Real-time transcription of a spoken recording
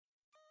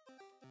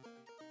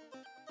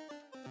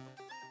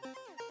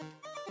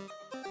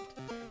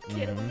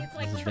It's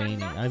like truck veiny.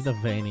 nuts. I have the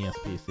veiniest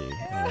PC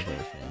I've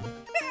ever seen.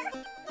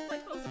 It's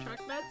like those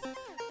truck nuts.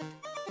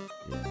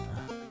 Yeah.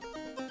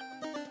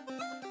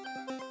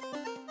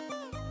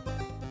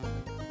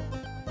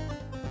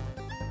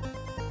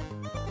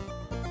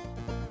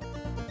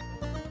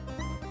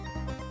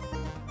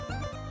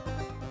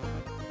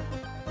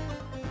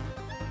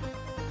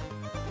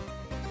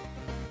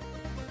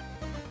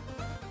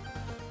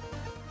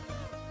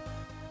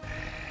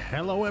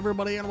 Hello,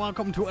 everybody, and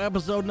welcome to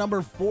episode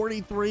number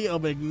 43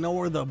 of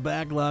Ignore the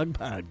Backlog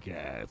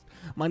podcast.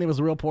 My name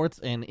is Real Ports,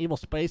 and Evil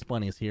Space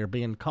Bunny is here,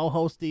 being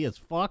co-hosty as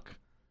fuck.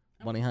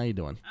 Bunny, how you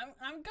doing?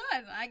 I'm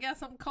good. I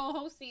guess I'm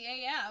co-hosting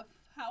AF.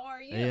 How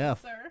are you,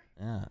 AF. sir?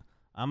 Yeah,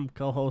 I'm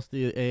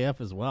co-hosty AF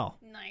as well.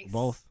 Nice.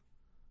 Both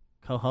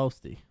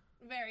co-hosty.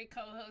 Very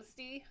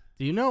co-hosty.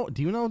 Do you know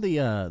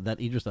the that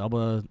Idris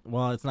Elba?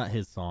 Well, it's not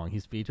his song.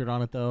 He's featured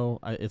on it though.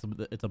 It's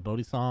a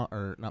Bodhi song,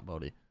 or not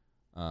Bodhi.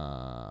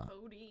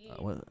 Bodhi.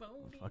 Bodhi.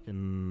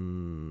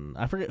 Fucking,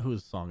 I forget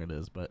whose song it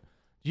is, but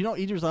do you know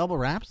Idris Elba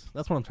raps?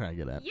 That's what I'm trying to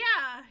get at.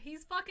 Yeah,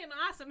 he's fucking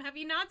awesome. Have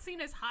you not seen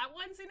his Hot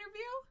Ones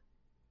interview?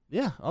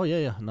 Yeah. Oh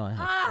yeah. No, I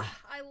have.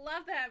 I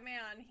love that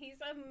man. He's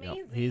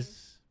amazing. Yep.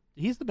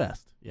 He's the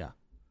best. Yeah.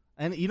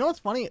 And you know what's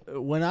funny?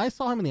 When I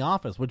saw him in The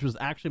Office, which was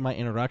actually my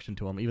introduction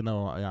to him, even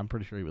though I'm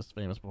pretty sure he was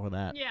famous before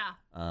that. Yeah.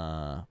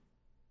 I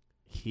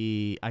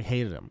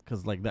hated him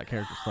because like that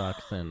character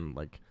sucks, and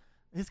like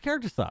his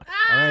character sucks.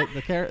 All right,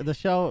 the character in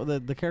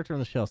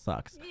the show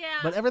sucks. Yeah.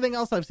 But everything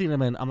else I've seen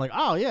him in, I'm like,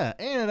 oh yeah,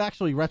 and it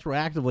actually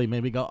retroactively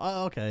made me go,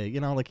 oh okay, you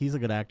know, like he's a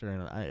good actor,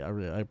 and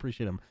I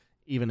appreciate him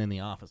even in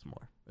The Office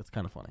more. It's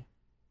kind of funny.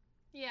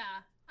 Yeah.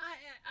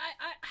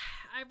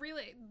 I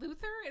really,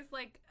 Luther is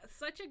like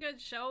such a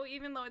good show,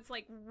 even though it's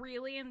like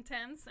really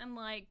intense and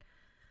like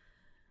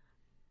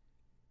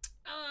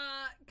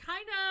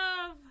kind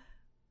of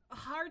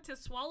hard to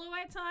swallow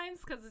at times,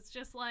 because it's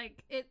just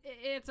like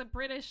it's a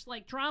British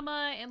like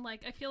drama, and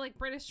like I feel like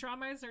British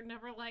dramas are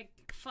never like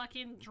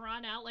fucking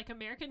drawn out like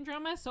American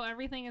drama, so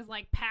everything is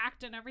like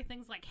packed and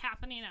everything's like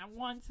happening at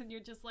once, and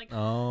you're just like,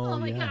 oh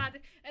my god,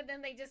 and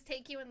then they just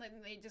take you and then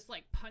they just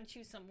like punch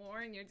you some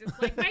more, and you're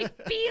just like, my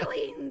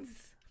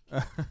feelings.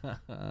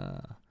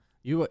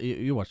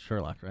 You watch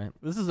Sherlock, right?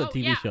 This is a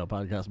TV show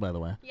podcast, by the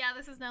way. Yeah,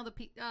 this is now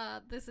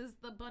this is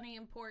the Bunny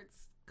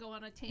Imports go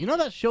on a tangent. You know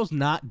that show's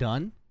not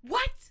done?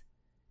 What?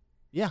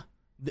 Yeah,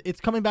 it's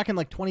coming back in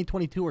like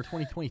 2022 or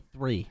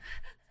 2023.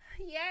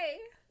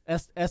 Yay!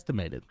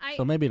 Estimated.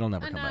 So maybe it'll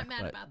never I'm come not back.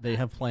 mad But about they that.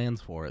 have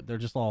plans for it. They're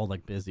just all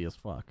like busy as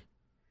fuck.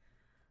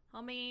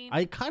 I mean,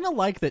 I kind of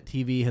like that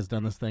TV has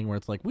done this thing where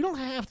it's like we don't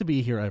have to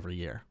be here every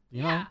year.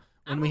 You know,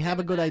 when we have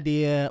a good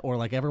idea or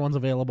like everyone's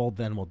available,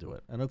 then we'll do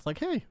it. And it's like,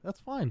 hey,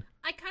 that's fine.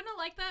 I kind of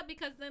like that,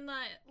 because then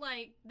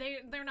like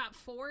they're not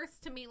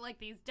forced to meet like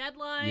these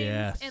deadlines,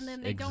 Yes, and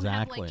then they don't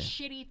have like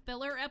shitty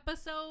filler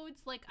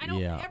episodes. Like I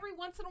don't every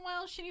once in a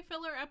while shitty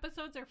filler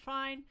episodes are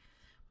fine,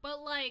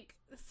 but like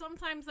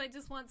sometimes I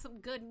just want some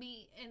good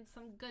meat and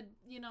some good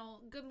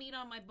meat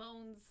on my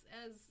bones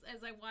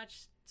as I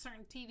watch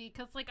certain TV,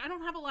 because like I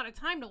don't have a lot of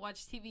time to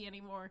watch TV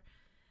anymore,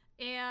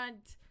 and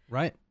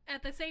right.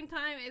 at the same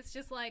time, it's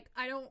just like,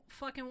 I don't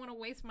fucking want to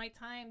waste my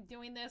time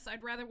doing this.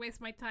 I'd rather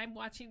waste my time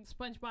watching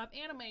SpongeBob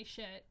anime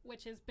shit,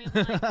 which has been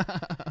like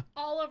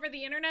all over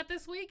the internet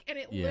this week, and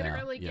it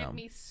literally gave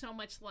me so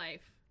much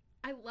life.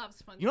 I love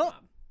SpongeBob.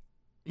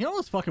 You know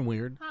what's fucking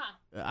weird? Huh.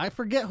 I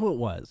forget who it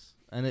was,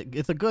 and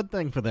it's a good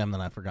thing for them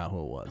that I forgot who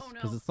it was,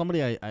 because it's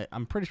somebody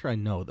I'm pretty sure I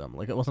know them.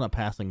 Like, it wasn't a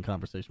passing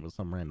conversation with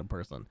some random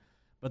person,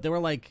 but they were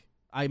like,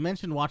 I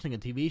mentioned watching a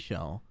TV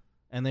show,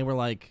 and they were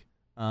like,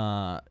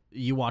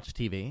 you watch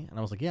TV? And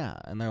I was like, yeah.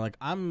 And they're like,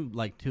 I'm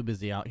like too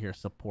busy out here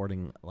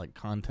supporting like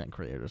content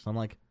creators. I'm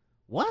like,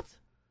 what?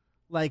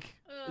 Like,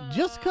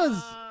 just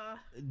cause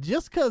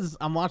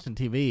I'm watching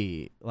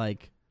TV,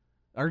 like,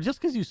 or just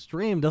cause you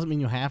stream doesn't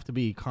mean you have to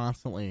be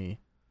constantly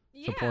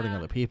supporting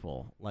other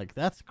people. Like,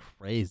 that's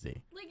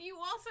crazy. Like, you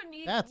also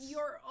need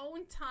your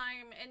own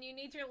time, and you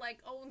need your like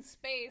own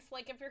space.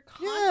 Like, if you're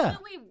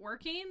constantly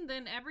working,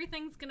 then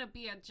everything's gonna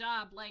be a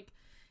job. Like,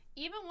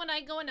 even when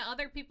I go into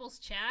other people's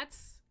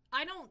chats,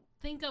 I don't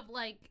think of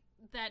like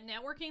that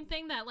networking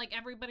thing that like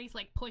everybody's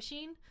like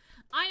pushing.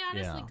 I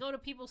honestly go to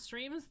people's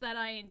streams that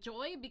I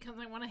enjoy because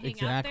I want to hang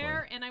out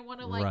there, and I want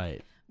to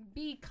like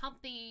be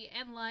comfy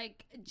and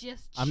like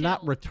just chill. I'm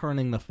not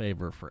returning the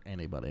favor for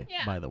anybody,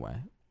 by the way.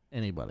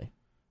 Anybody.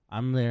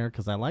 I'm there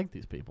because I like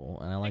these people,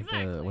 and I like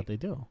what they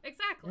do.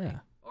 Exactly. Yeah.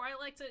 Or I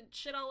like to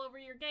shit all over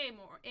your game,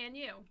 and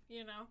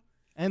you know.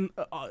 And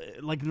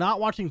like not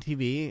watching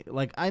TV,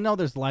 like I know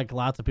there's like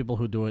lots of people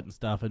who do it and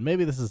stuff, and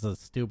maybe this is a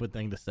stupid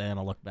thing to say, and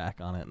I'll look back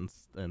on it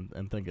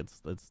and think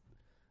it's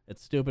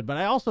stupid. But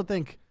I also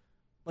think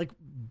like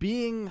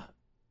being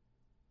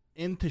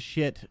into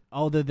shit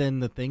other than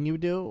the thing you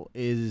do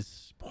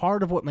is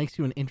part of what makes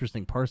you an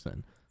interesting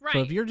person. Right. So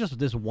if you're just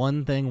this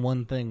one thing,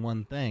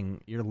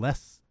 you're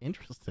less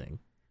interesting.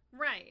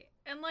 Right.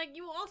 And, like,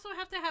 you also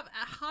have to have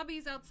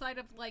hobbies outside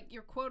of, like,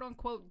 your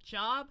quote-unquote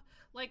job.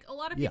 Like, a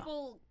lot of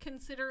people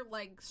consider,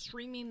 like,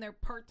 streaming their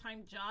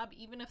part-time job,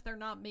 even if they're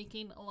not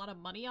making a lot of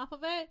money off of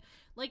it.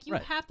 Like, you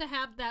have to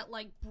have that,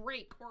 like,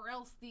 break, or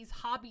else these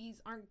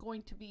hobbies aren't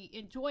going to be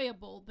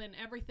enjoyable. Then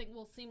everything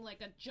will seem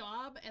like a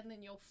job, and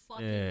then you'll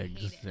fucking hate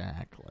it.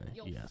 Exactly.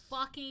 You'll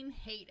fucking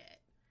hate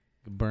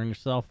it. Burn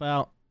yourself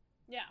out.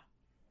 Yeah.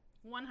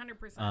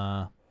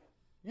 100%.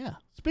 Yeah.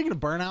 Speaking of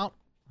burnout,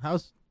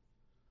 how's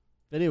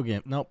video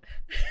game? Nope.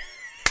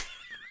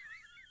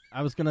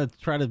 I was gonna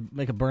try to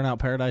make a Burnout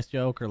Paradise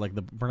joke or like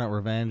the Burnout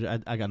Revenge.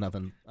 I got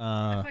nothing.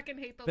 I fucking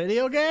hate those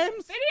video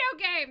games. Video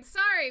games.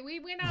 Sorry, we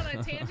went on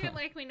a tangent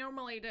like we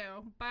normally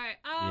do. But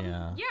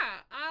yeah.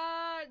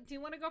 Do you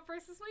want to go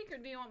first this week,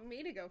 or do you want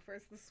me to go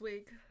first this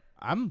week?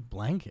 I'm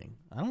blanking.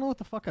 I don't know what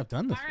the fuck I've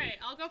done this week. All right,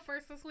 I'll go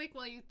first this week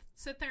while you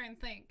sit there and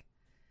think.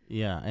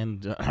 Yeah,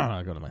 and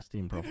I go to my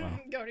Steam profile.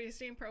 Go to your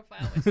Steam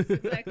profile, which is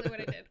exactly what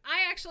I did.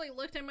 I actually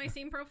looked at my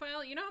Steam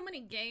profile. You know how many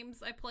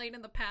games I played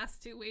in the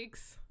past 2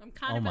 weeks? I'm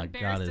kind of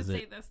embarrassed to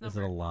say this number. Is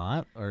it a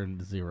lot or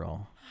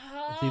zero?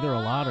 It's either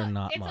a lot or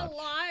not much. It's a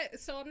lot,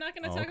 so I'm not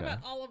going to talk about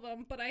all of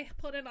them, but I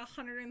put in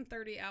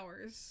 130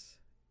 hours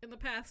in the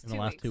past 2 weeks. In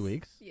the last 2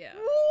 weeks? Yeah.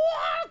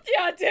 What?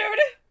 Yeah, dude.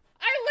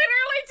 I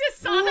literally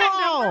just saw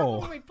that number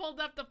when we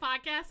pulled up the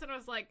podcast, and I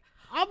was like,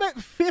 I'm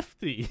at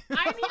 50.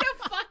 I need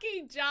a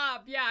fucking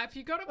job. Yeah, if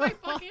you go to my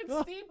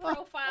fucking Steam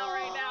profile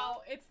right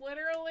now, it's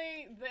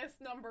literally this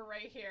number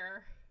right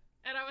here.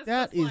 And I was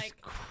that just is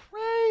like,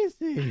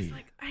 crazy. I was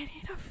like, I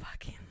need a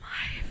fucking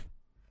life.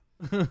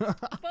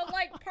 But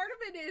like, part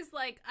of it is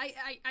like,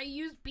 I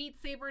use Beat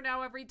Saber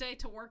now every day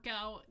to work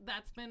out.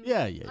 That's been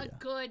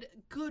a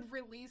good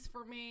release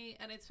for me,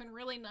 and it's been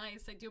really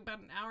nice. I do about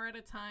an hour at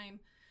a time.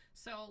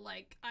 So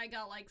like, I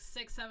got like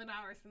 6-7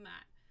 hours in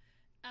that.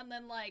 And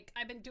then, like,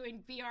 I've been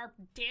doing VR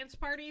dance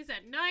parties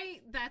at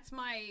night. That's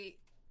my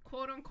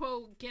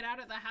quote-unquote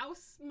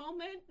get-out-of-the-house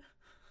moment.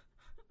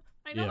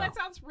 I know that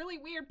sounds really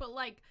weird, but,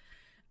 like...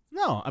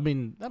 No, I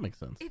mean, that makes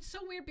sense. It's so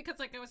weird because,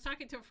 like, I was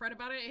talking to a friend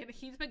about it, and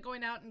he's been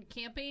going out and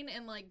camping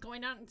and, like,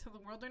 going out into the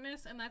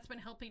wilderness, and that's been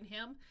helping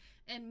him.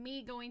 And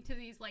me going to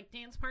these, like,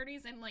 dance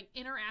parties and, like,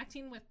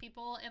 interacting with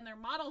people and their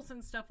models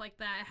and stuff like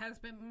that has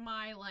been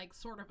my, like,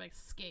 sort of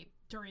escape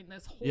during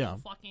this whole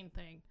fucking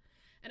thing.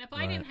 And if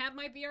I didn't have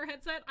my VR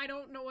headset, I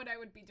don't know what I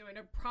would be doing.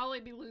 I'd probably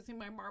be losing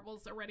my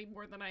marbles already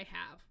more than I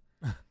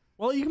have.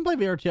 Well, you can play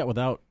VR chat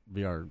without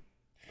VR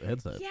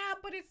headset. Yeah,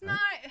 but it's not...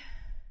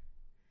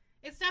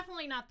 It's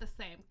definitely not the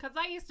same. Because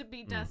I used to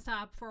be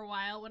desktop for a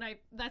while.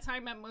 That's how I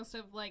met most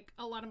of, like,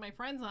 a lot of my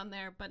friends on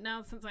there. But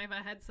now, since I have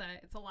a headset,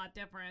 it's a lot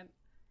different.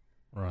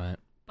 Right.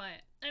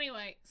 But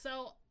anyway,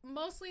 so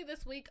mostly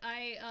this week,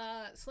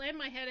 I slammed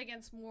my head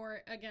against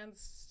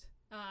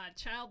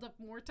Child of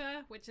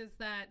Morta, which is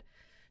that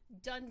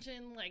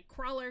dungeon like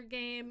crawler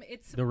game.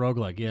 It's the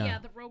roguelike, yeah,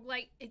 the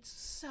roguelike. It's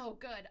so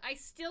good. I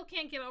still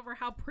can't get over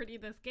how pretty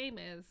this game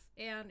is,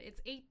 and it's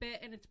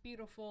 8-bit and it's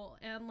beautiful,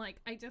 and like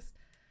I just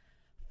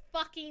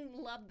fucking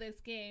love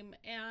this game,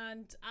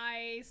 and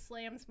I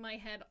slammed my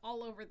head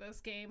all over this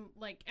game.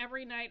 Like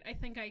every night, I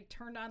think I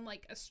turned on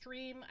like a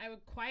stream. I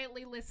would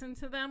quietly listen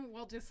to them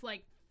while just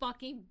like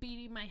fucking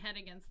beating my head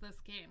against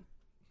this game.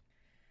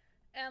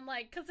 And,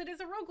 like, because it is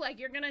a roguelike,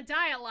 you're gonna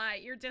die a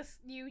lot. You're just,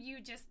 you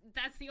just,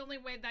 that's the only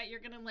way that you're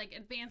gonna, like,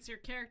 advance your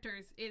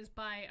characters is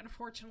by,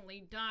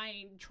 unfortunately,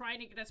 dying, trying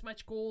to get as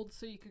much gold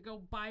so you could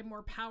go buy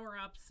more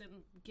power-ups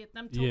and get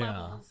them to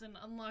levels and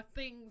unlock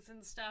things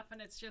and stuff.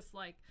 And it's just,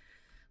 like,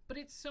 but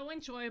it's so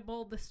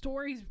enjoyable. The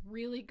story's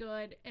really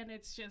good, and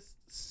it's just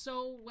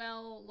so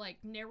well, like,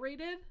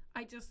 narrated.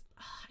 I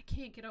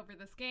can't get over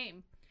this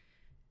game.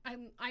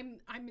 I'm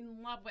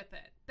in love with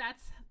it.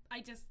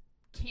 I just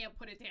can't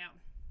put it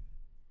down.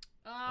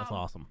 That's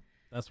awesome.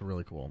 That's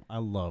really cool. I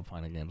love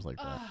finding games like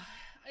that.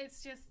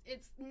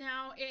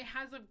 It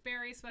has a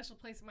very special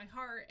place in my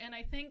heart, and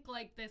I think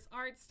like this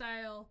art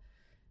style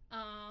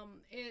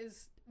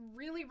is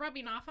really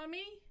rubbing off on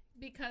me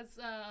because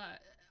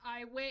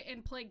I went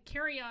and played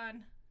Carry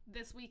On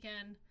this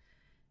weekend,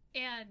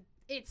 and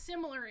it's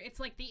similar.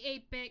 It's like the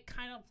 8-bit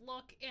kind of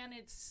look, and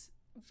it's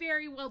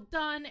very well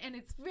done, and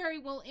it's very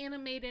well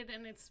animated,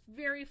 and it's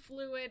very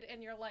fluid,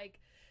 and you're like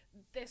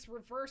this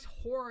reverse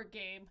horror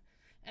game.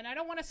 And I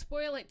don't want to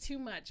spoil it too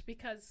much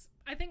because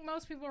I think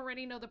most people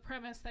already know the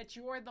premise that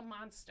you're the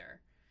monster.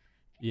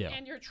 Yeah.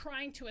 And you're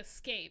trying to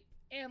escape.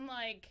 And,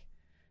 like,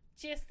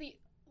 just the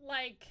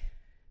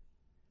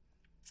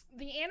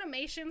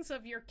animations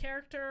of your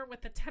character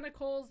with the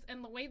tentacles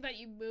and the way that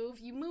you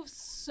move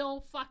so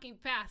fucking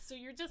fast. So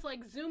you're just,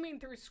 like, zooming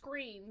through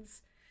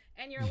screens.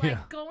 And you're,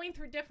 like, going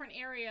through different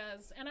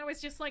areas. And I was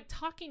just, like,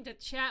 talking to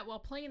chat while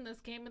playing this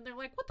game. And they're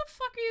like, what the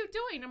fuck are you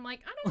doing? I'm like,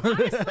 I don't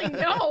honestly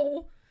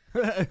know.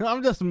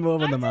 I'm just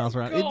moving the mouse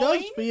around. It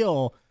does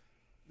feel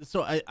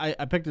so.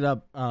 I picked it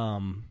up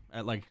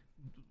at like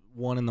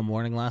 1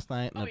 a.m. last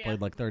night, and I played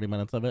like 30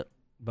 minutes of it.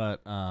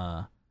 But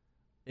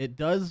it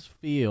does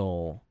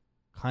feel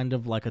kind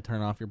of like a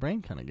turn off your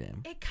brain kind of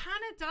game. It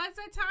kind of does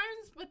at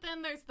times, but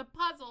then there's the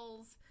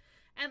puzzles,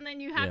 and then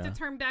you have to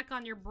turn back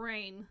on your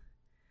brain.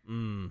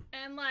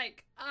 And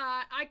like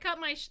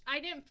I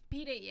didn't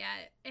beat it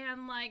yet,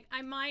 and like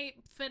I might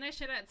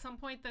finish it at some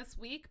point this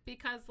week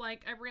because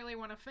like I really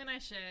want to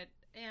finish it,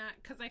 and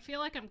because I feel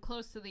like I'm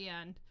close to the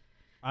end.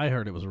 I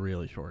heard it was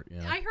really short.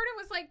 Yeah, I heard it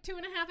was like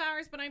 2.5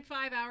 hours, but I'm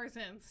 5 hours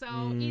in. So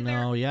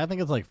I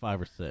think it's like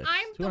 5 or 6.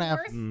 I'm the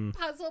worst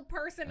puzzle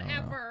person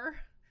ever.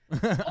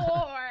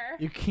 Or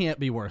you can't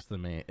be worse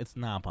than me. It's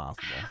not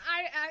possible.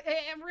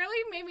 It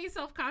really made me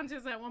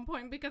self-conscious at one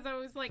point because I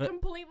was like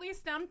completely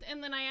stumped,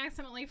 and then I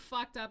accidentally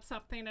fucked up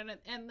something,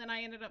 and then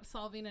I ended up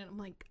solving it. I'm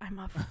like, I'm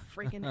a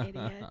freaking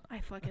idiot. I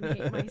fucking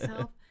hate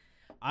myself.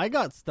 I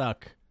got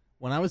stuck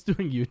when I was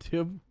doing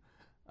YouTube.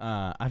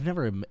 I've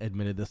never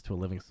admitted this to a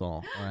living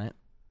soul. All right.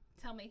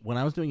 Tell me. When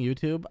I was doing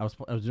YouTube, I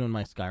was doing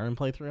my Skyrim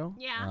playthrough.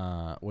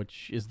 Yeah.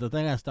 Which is the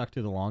thing I stuck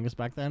to the longest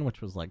back then,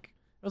 which was like.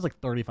 It was like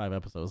 35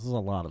 episodes. This is a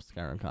lot of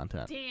Skyrim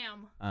content.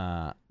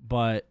 Damn.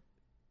 But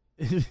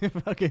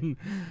fucking,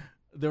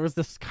 there was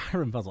this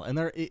Skyrim puzzle, and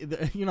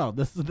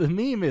the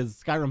meme is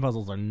Skyrim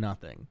puzzles are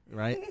nothing,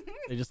 right?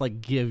 They just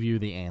like give you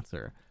the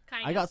answer.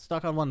 I got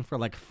stuck on one for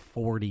like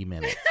 40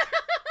 minutes.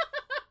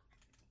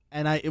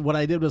 And what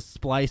I did was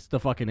splice the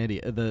fucking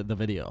the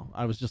video.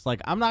 I was just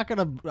like, I'm not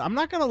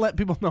gonna let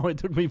people know it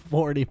took me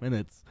 40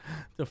 minutes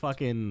to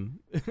fucking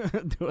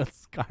do a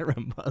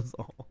Skyrim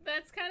puzzle.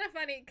 That's kind of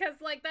funny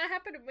because like that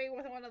happened to me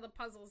with one of the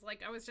puzzles.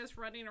 Like I was just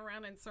running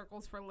around in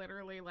circles for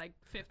literally like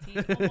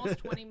 15, almost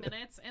 20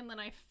 minutes, and then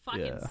I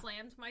fucking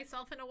slammed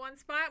myself into one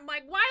spot. I'm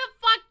like, why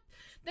the fuck?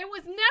 There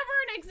was never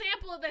an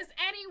example of this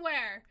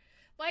anywhere.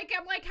 Like,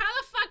 I'm like, how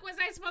the fuck was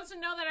I supposed to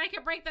know that I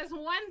could break this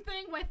one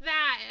thing with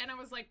that? And I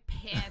was like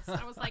pissed.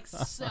 I was like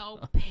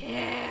so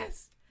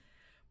pissed.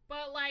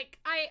 But like,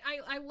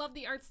 I love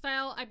the art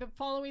style. I've been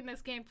following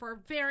this game for a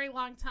very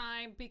long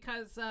time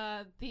because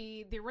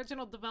the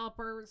original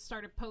developer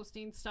started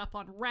posting stuff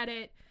on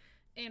Reddit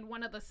in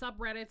one of the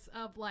subreddits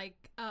of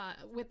like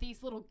with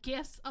these little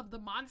gifs of the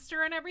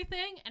monster and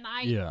everything. And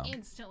I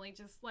instantly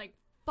just like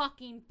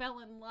fucking fell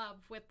in love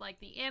with like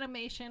the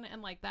animation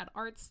and like that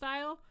art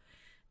style.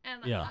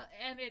 And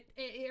and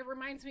it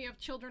reminds me of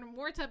Children of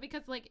Morta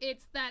because like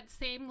it's that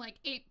same like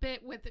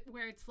 8-bit with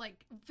where it's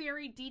like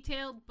very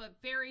detailed but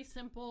very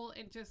simple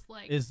and just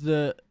like is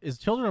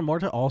Children of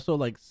Morta also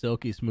like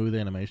silky smooth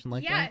animation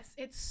like that? Yes,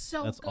 it's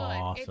so That's good.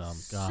 Awesome.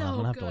 It's God, so I'm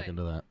gonna have good. to look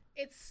into that.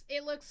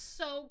 It looks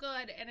so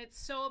good and it's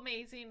so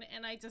amazing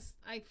and I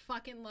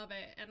fucking love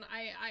it, and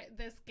I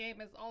this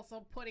game is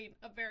also putting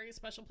a very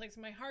special place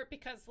in my heart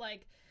because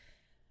like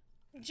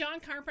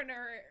John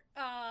Carpenter,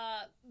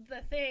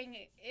 The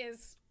Thing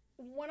is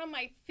one of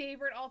my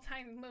favorite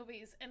all-time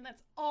movies, and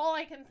that's all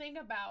I can think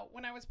about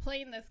when I was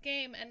playing this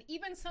game. And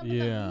even some of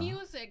the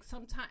music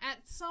at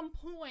some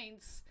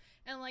points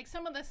and like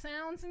some of the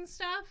sounds and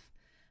stuff,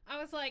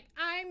 I was like,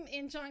 I'm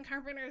in John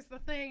Carpenter's The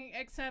Thing,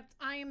 except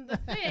I am The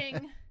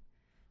Thing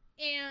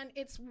and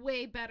it's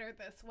way better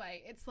this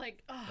way. It's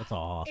like, oh, that's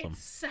awesome.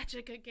 It's such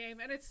a good game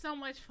and it's so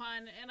much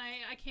fun, and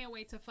I can't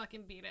wait to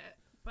fucking beat it.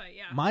 But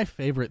yeah, my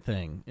favorite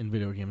thing in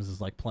video games is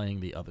like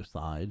playing the other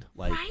side.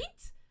 Like,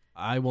 right?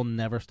 I will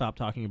never stop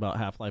talking about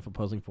Half-Life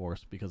Opposing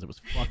Force because it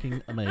was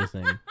fucking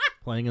amazing.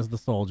 Playing as the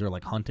soldier,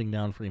 like hunting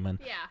down Freeman.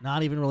 Yeah.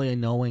 Not even really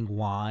knowing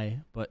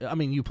why, but I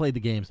mean, you played the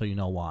game, so you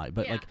know why.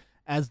 But like,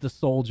 as the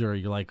soldier,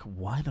 you're like,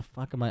 why the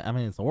fuck am I? I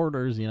mean, it's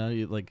orders, you know.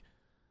 You like,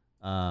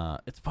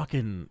 it's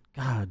fucking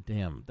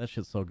goddamn. That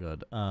shit's so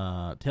good.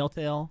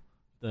 Telltale,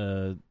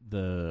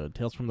 the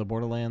Tales from the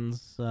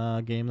Borderlands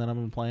game that I've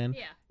been playing.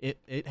 Yeah.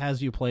 It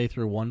has you play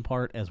through one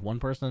part as one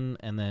person,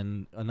 and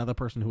then another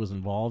person who was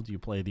involved, you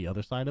play the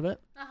other side of it.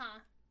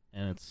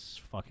 And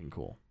it's fucking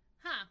cool.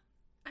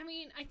 I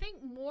mean, I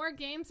think more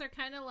games are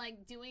kind of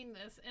like doing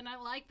this, and I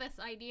like this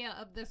idea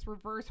of this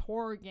reverse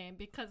horror game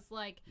because,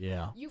 like,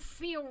 you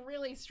feel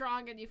really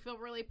strong and you feel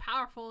really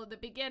powerful at the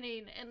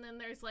beginning, and then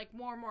there's like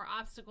more and more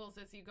obstacles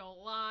as you go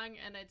along,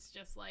 and it's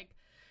just like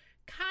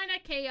kind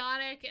of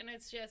chaotic, and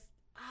it's just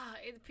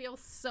it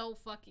feels so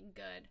fucking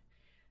good.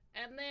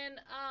 And then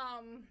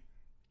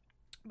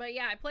but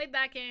yeah, I played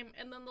that game,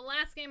 and then the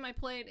last game I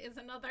played is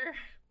another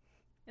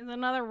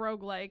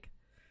roguelike.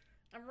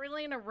 I'm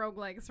really into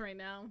roguelikes right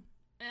now.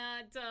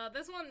 And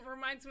this one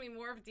reminds me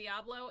more of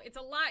Diablo. It's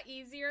a lot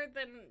easier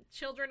than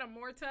Children of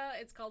Morta.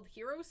 It's called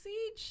Hero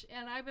Siege,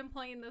 and I've been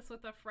playing this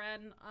with a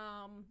friend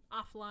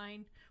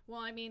offline.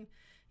 Well, I mean,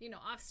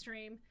 off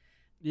stream.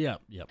 Yeah.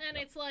 And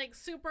it's like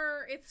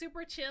super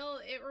chill.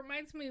 It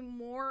reminds me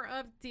more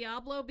of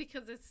Diablo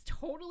because it's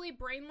totally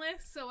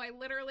brainless. So I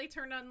literally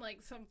turned on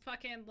like some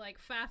fucking like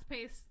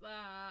fast-paced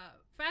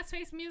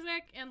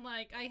music, and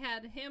like I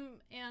had him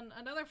and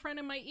another friend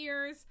in my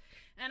ears,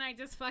 and I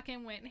just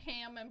fucking went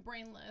ham and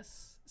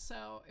brainless.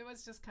 So it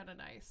was just kind of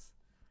nice.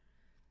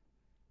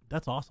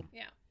 That's awesome.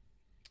 Yeah.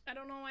 I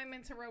don't know why I'm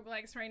into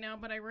roguelikes right now,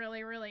 but I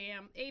really, really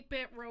am.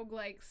 8-bit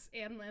roguelikes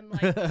and then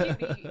like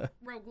 2D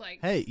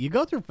roguelikes. Hey, you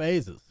go through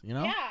phases,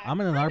 Yeah, I'm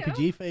in an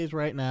RPG phase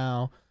right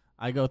now.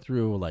 I go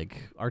through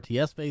like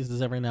RTS phases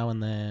every now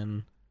and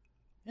then.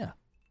 Yeah.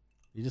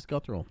 You just go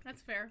through them.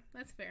 That's fair.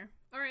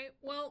 All right.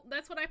 Well,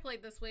 that's what I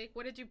played this week.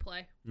 What did you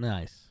play?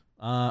 Nice.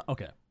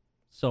 Okay.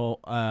 So,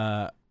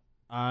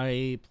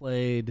 I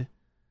played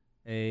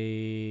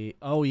a...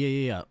 Oh,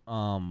 yeah.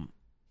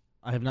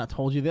 I have not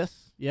told you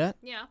this yet.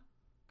 Yeah.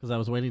 Because I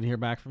was waiting to hear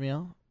back from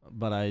you.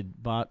 But I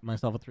bought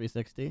myself a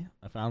 360.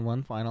 I found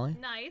one, finally.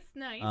 Nice.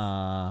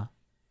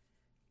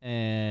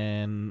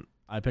 And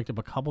I picked up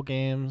a couple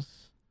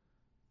games.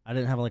 I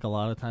didn't have, like, a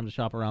lot of time to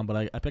shop around,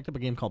 but I picked up a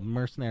game called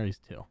Mercenaries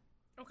 2.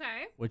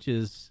 Okay. Which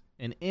is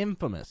an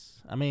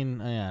infamous... I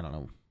mean, I don't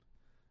know.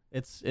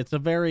 It's a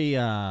very...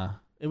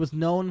 it was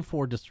known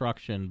for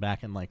destruction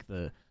back in, like,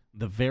 the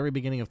very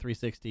beginning of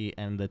 360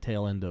 and the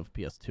tail end of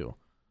PS2.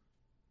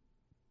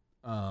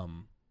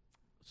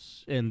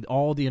 And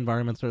all the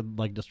environments are,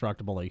 like,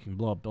 destructible. Like, you can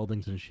blow up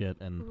buildings and shit.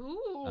 And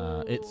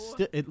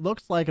it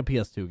looks like a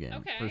PS2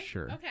 game, for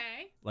sure.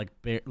 Okay.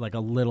 Like a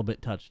little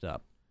bit touched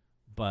up.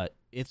 But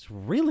it's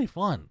really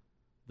fun.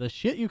 The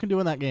shit you can do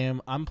in that game,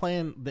 I'm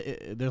playing...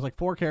 there's, like,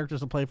 4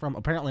 characters to play from.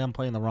 Apparently, I'm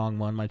playing the wrong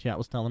one. My chat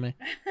was telling me.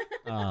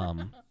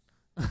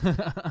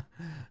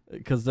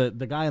 Because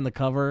the guy in the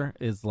cover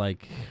is,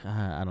 like...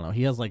 I don't know.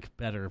 He has, like,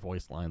 better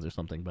voice lines or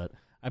something. But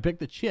I picked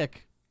the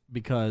chick...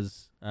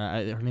 because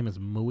her name is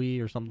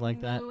Mui or something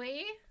like that.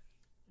 Mui?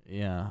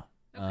 Yeah.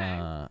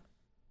 Okay.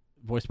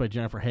 Voiced by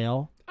Jennifer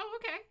Hale. Oh,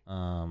 okay.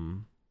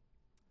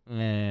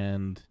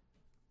 And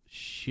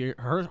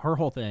her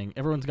whole thing,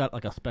 everyone's got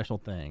like a special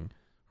thing.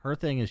 Her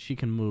thing is she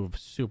can move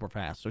super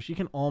fast. So she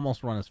can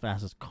almost run as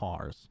fast as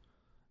cars.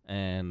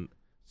 And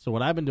so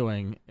what I've been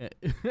doing,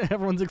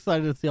 everyone's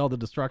excited to see all the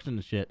destruction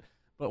and shit.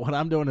 But what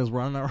I'm doing is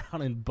running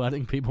around and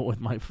butting people with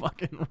my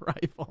fucking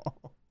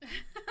rifle.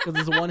 Because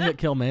it's a one-hit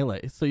kill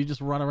melee. So you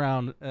just run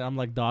around, and I'm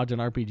like dodging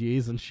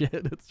RPGs and shit.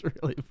 It's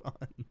really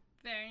fun.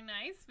 Very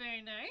nice.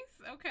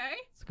 Okay.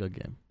 It's a good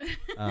game.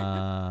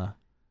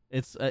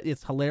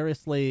 It's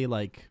hilariously,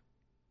 like,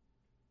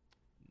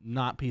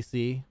 not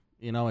PC.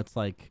 You know, it's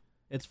like,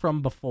 it's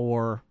from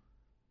before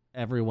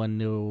everyone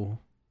knew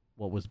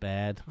what was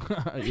bad.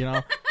 You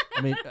know?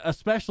 I mean,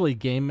 especially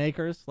game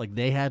makers. Like,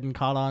 they hadn't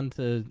caught on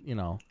to, you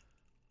know,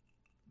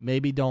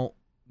 maybe don't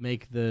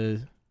make the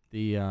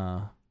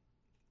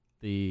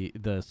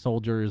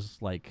soldiers,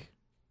 like,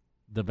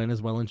 the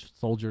Venezuelan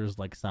soldiers,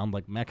 like, sound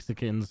like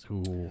Mexicans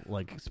who,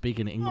 like, speak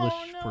in English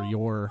for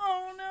your,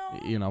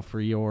 you know,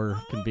 for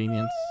your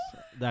convenience,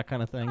 that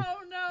kind of thing. Oh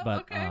no!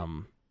 But okay.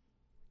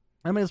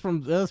 I mean, it's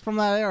from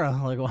that era.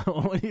 Like,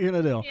 what are you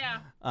gonna do?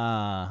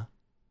 Yeah.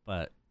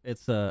 But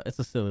it's a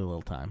silly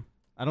little time.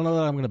 I don't know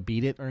that I'm gonna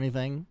beat it or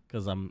anything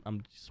because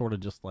I'm sort of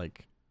just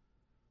like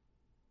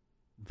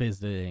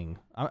visiting.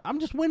 I'm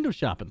just window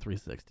shopping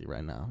 360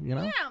 right now, you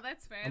know? Yeah,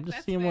 that's fair. I'm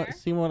just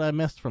seeing what I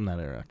missed from that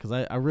era because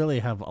I really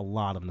have a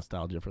lot of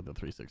nostalgia for the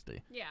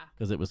 360. Yeah.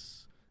 Because it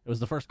was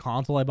the first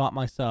console I bought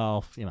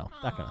myself, you know,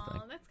 that kind of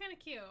thing. That's kind of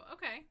cute.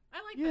 Okay.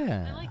 I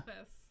like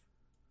this.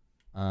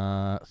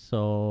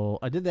 So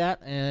I did that,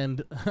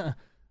 and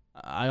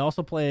I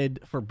also played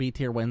for B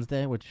Tier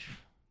Wednesday, which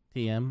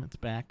TM, it's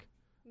back.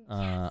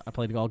 Yes. I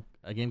played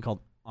a game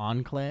called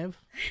Enclave,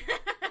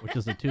 which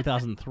is a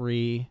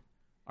 2003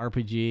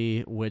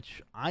 RPG,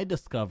 which I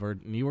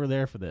discovered, and you were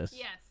there for this.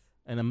 Yes.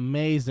 An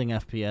amazing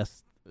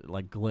FPS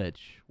like glitch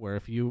where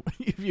if you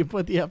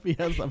put the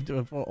FPS up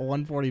to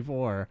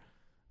 144,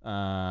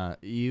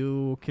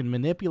 you can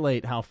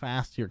manipulate how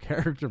fast your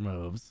character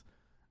moves,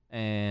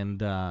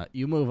 and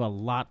you move a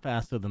lot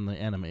faster than the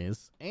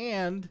enemies.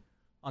 And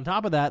on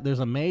top of that, there's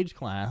a mage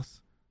class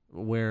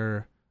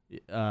where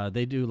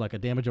they do like a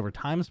damage over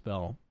time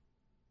spell.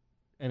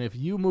 And if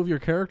you move your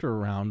character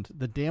around,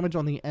 the damage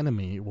on the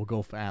enemy will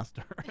go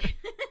faster.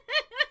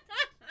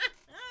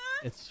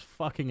 It's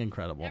fucking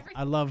incredible.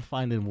 I love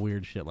finding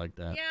weird shit like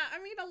that. Yeah, I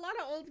mean, a lot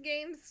of old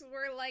games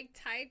were like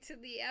tied to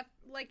the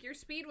like your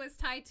speed was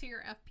tied to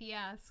your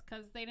FPS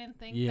because they didn't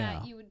think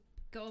that you would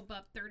go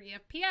above 30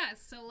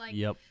 FPS. So like,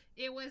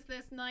 it was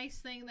this nice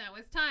thing that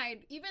was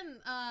tied.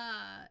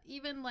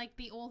 Even like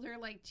the older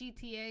like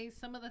GTA,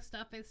 some of the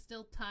stuff is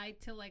still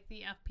tied to like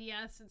the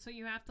FPS, and so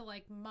you have to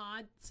like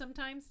mod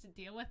sometimes to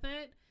deal with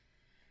it.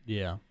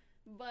 Yeah.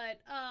 But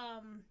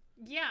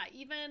yeah,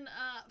 even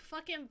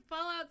fucking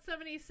Fallout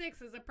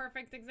 76 is a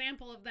perfect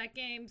example of that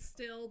game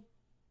still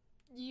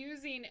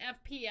using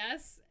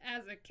FPS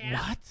as a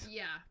cap. What?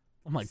 Yeah.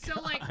 Oh my god.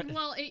 So like,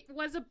 well, it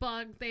was a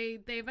bug. They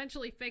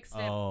eventually fixed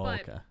it. Oh,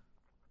 but okay.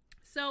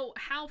 So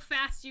how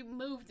fast you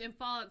moved in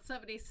Fallout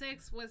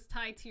 76 was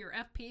tied to your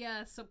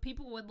FPS. So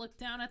people would look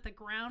down at the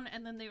ground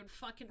and then they would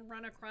fucking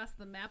run across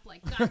the map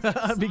like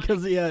goddamn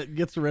because it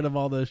gets rid of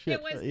all the shit.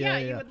 It was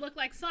you would look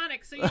like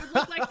Sonic. So you would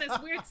look like this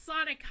weird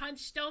Sonic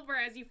hunched over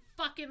as you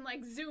fucking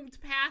like zoomed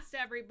past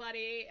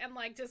everybody and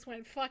like just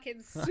went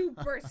fucking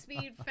super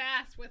speed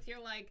fast with your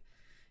like,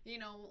 you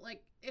know,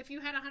 like if you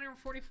had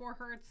 144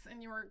 hertz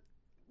and you were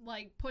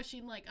like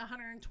pushing like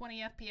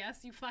 120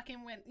 FPS,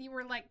 you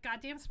were like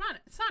goddamn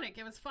Sonic.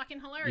 It was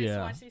fucking hilarious to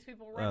watch these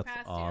people run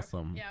past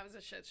awesome. you. Yeah, it was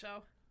a shit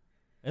show.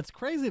 It's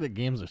crazy that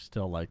games are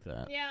still like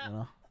that. Yeah. You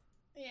know?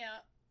 Yeah,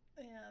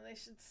 they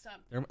should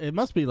stop. It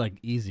must be like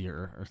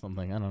easier or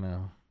something. I don't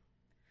know.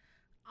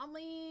 I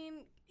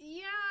mean,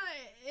 yeah,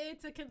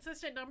 it's a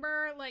consistent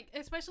number, like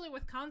especially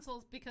with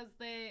consoles because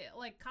they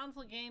like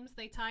console games.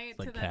 They tie it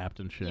to the capped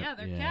and shit. Yeah,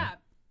 they're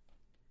capped.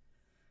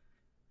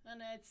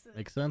 And it's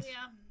makes sense.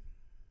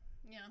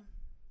 Yeah.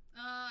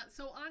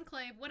 So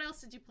Enclave. What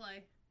else did you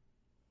play?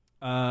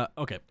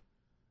 Okay.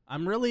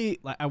 I'm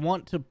really I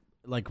want to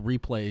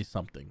replay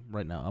something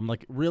right now. I'm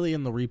really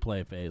in the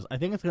replay phase. I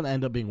think it's gonna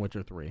end up being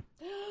Witcher 3.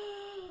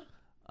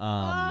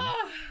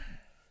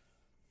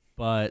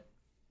 But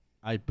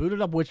I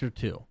booted up Witcher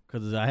 2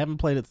 because I haven't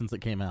played it since it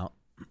came out.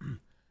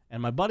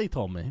 And my buddy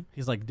told me,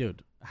 he's like,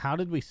 dude, how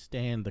did we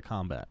stand the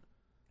combat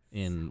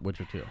in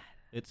Witcher 2?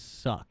 It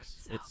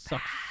sucks. It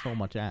sucks so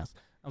much ass.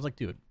 I was like,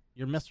 dude,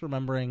 you're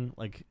misremembering.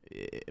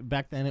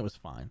 Back then it was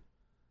fine.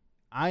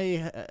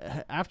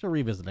 After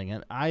revisiting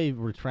it, I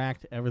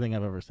retract everything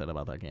I've ever said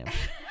about that game.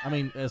 I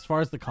mean, as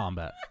far as the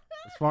combat.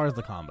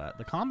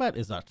 The combat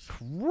is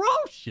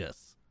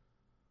atrocious.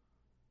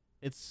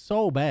 It's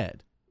so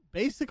bad.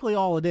 Basically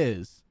all it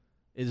is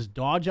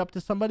dodge up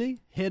to somebody,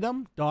 hit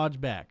them,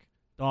 dodge back.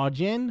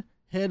 Dodge in,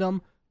 hit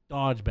them,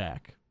 dodge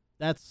back.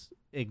 That's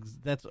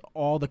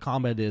all the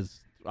combat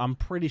is. I'm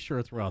pretty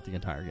sure throughout the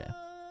entire game.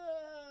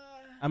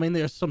 I mean,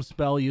 there's some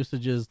spell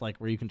usages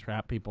where you can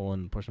trap people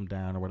and push them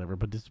down or whatever,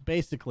 but it's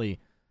basically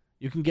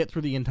you can get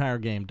through the entire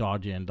game,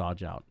 dodge in,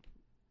 dodge out.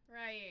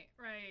 Right.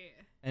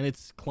 And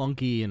it's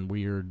clunky and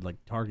weird.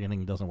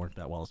 Targeting doesn't work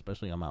that well,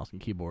 especially on mouse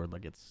and keyboard.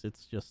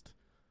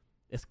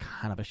 It's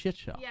kind of a shit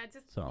show. Yeah,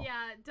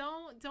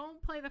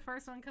 don't play the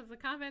first one because the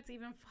combat's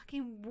even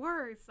fucking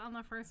worse on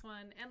the first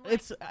one. And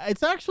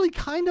it's actually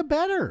kind of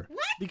better. What?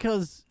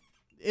 Because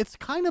it's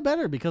kind of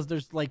better because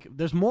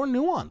there's more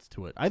nuance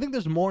to it. I think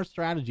there's more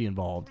strategy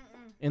involved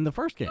in the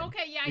first game.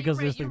 Okay, yeah, because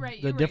there's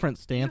the different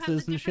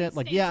stances and shit.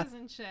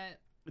 And shit.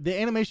 The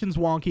animation's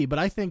wonky, but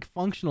I think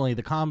functionally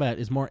the combat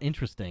is more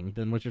interesting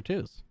than Witcher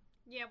 2's.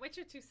 Yeah,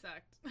 Witcher 2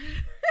 sucked.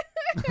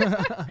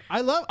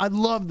 I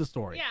love the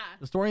story. Yeah.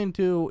 The story in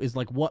 2 is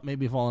what made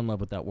me fall in love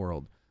with that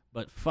world.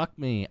 But fuck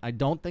me, I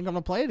don't think I'm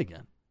gonna play it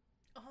again.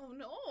 Oh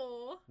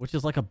no. Which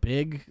is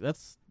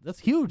that's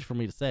huge for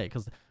me to say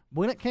because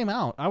when it came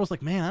out, I was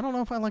like, man, I don't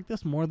know if I like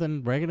this more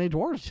than Dragon Age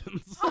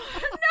Origins. Oh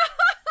no.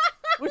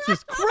 Which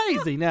is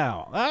crazy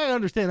now. I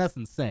understand that's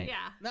insane.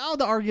 Yeah. Now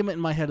the argument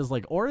in my head is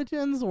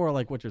Origins or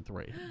Witcher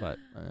 3, but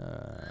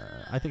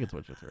I think it's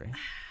Witcher 3.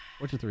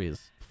 Witcher 3 is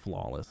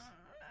flawless.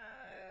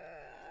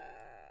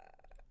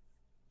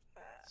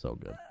 So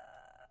good.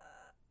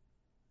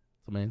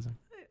 It's amazing.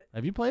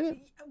 Have you played it?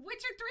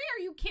 Witcher 3?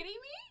 Are you kidding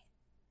me?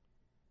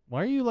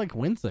 Why are you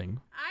wincing?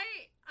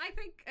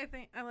 I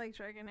think I like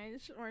Dragon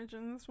Age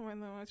Origins more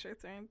than Witcher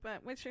 3,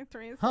 but Witcher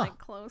 3 is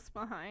close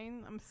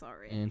behind. I'm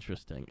sorry.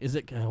 Interesting. Is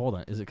it? Hold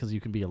on. Is it because you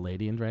can be a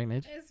lady in Dragon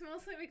Age? It's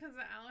mostly because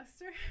of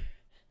Alistair.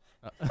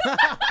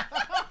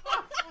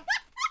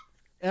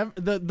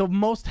 The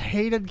most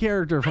hated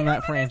character from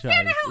that franchise.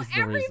 How is the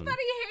everybody reason.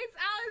 hates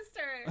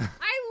Alistair.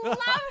 I love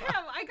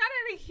him. I got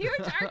in a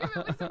huge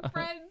argument with some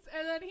friends,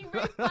 and then he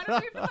made fun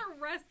of me for the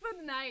rest of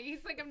the night.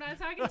 He's like, I'm not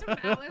talking to an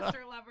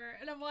Alistair lover.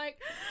 And I'm like,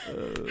 how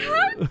dare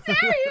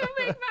you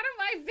make fun of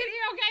my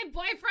video game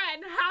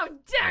boyfriend? How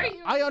dare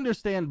you? I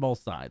understand both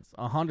sides,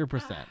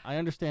 100%. I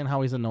understand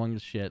how he's annoying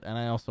as shit, and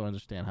I also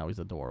understand how he's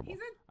adorable.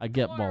 I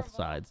get both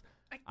sides.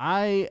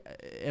 I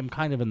am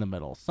kind of in the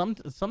middle.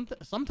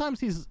 Sometimes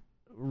he's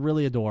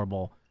really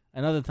adorable,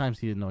 and other times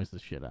he annoys the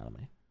shit out of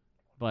me.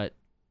 But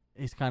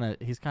he's kind of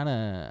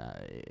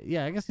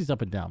yeah, I guess he's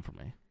up and down for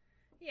me.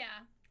 Yeah.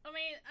 I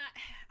mean,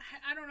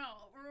 I don't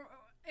know.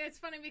 It's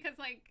funny because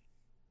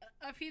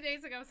a few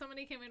days ago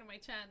somebody came into my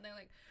chat and they're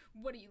like,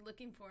 what are you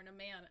looking for in a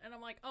man? And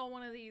I'm like, oh,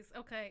 one of these.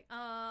 Okay.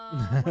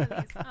 One of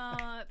these.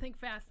 Think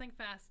fast.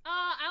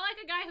 I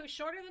like a guy who's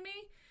shorter than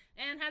me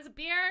and has a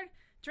beard,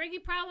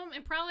 drinking problem,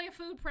 and probably a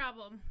food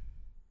problem.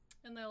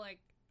 And they're like,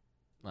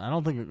 I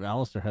don't think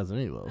Alistair has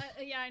any of those.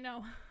 Yeah, I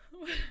know.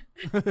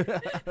 And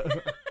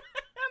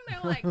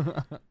they're like,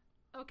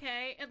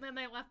 okay. And then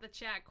they left the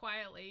chat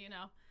quietly, and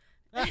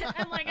I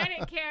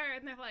didn't care.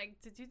 And they're like,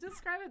 did you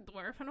describe a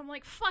dwarf? And I'm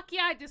like, fuck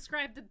yeah, I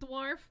described a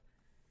dwarf.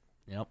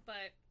 Yep.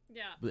 But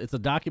yeah, it's a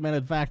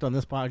documented fact on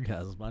this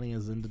podcast. Bunny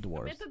is into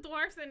dwarves. I'm into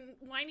dwarfs and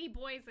whiny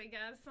boys, I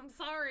guess. I'm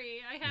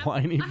sorry. I have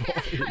whiny boys.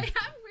 I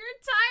have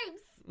weird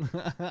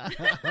types.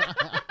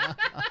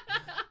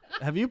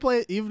 Have you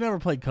played? You've never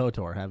played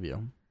KOTOR, have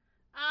you?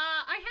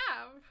 I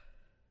have.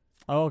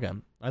 Oh, okay.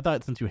 I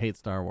thought since you hate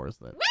Star Wars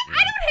that. What? I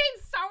don't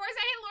hate Star Wars.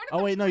 I hate Lord of the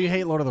Rings. Oh wait, no, you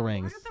hate Lord of the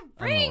Rings. Lord of the Rings.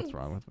 I don't know what's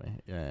wrong with me.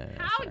 Yeah.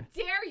 How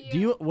dare you? Do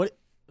you what?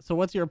 So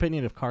what's your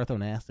opinion of Cartho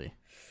Nasty,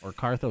 or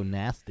Cartho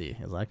Nasty,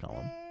 as I call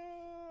him?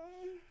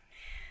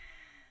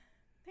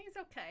 He's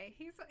okay.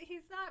 He's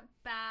not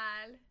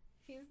bad.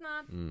 He's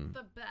not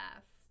the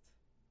best.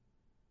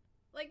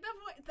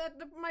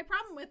 My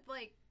problem with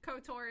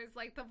KOTOR is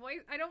the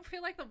voice. I don't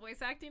feel like the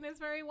voice acting is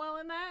very well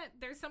in that.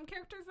 There's some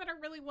characters that are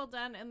really well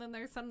done, and then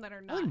there's some that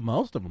are not. I think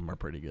most of them are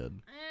pretty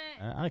good.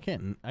 I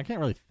can't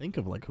really think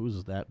of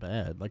who's that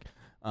bad.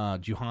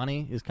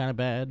 Juhani is kind of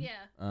bad.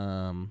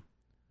 Yeah.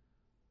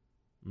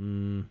 I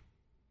don't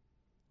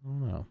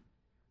know.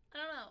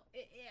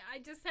 I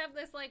just have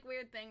this like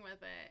weird thing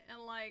with it, and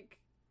like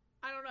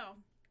I don't know.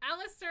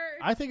 Alistair.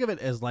 I think of it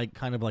as like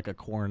kind of like a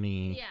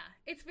corny. Yeah,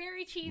 it's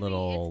very cheesy.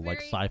 Little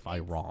like sci-fi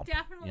romp.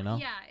 Definitely, you know?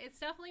 Yeah, it's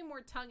definitely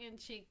more tongue in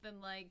cheek than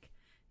like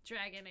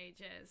Dragon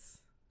Age is.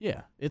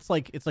 Yeah, it's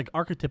like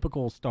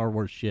archetypical Star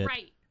Wars shit.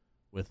 Right.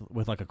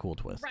 With like a cool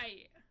twist.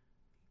 Right.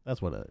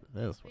 That's what it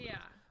is. Yeah.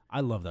 I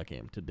love that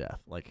game to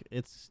death. Like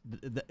it's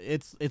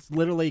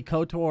literally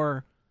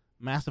KOTOR,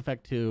 Mass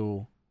Effect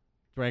 2,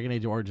 Dragon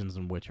Age Origins,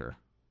 and Witcher.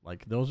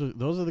 Like those are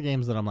the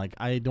games that I'm like,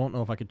 I don't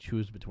know if I could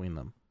choose between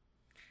them.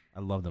 I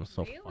love them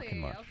so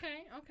fucking much.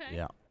 Okay.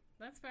 Yeah.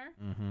 That's fair.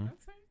 Mm-hmm.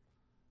 That's fair.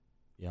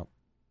 Yep.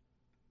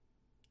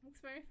 That's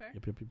very fair.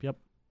 Yep.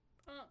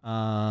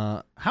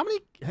 How many?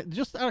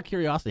 Just out of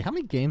curiosity, how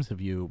many games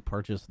have you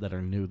purchased that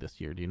are new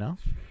this year? Do you know?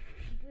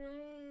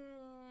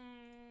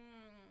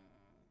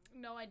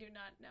 No, I do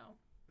not know.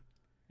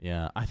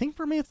 Yeah, I think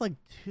for me it's like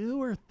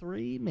 2 or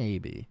 3,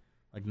 maybe.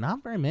 Like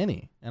not very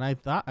many. And I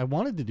thought I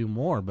wanted to do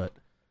more, but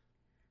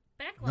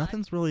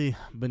nothing's really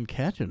been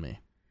catching me.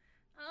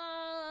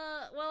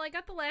 Well, I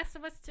got The Last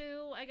of Us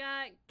 2. I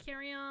got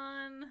Carry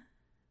On.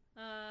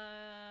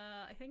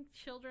 I think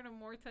Children of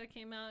Morta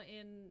came out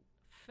in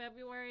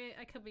February.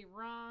 I could be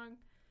wrong.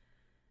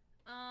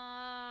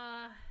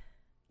 Yeah,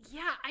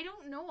 I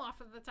don't know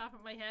off of the top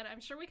of my head.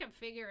 I'm sure we can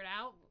figure it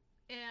out.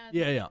 And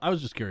yeah. I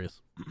was just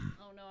curious.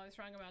 Oh no, I was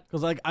wrong about.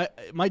 Because like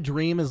my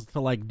dream is to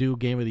like do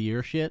Game of the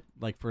Year shit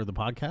like for the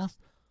podcast,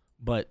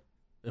 but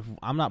if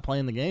I'm not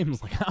playing the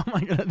games, like how am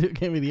I gonna do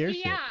Game of the Year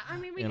shit? Yeah, I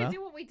mean we could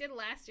do what we did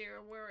last year,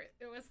 where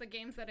it was the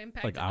games that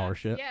impacted like our us.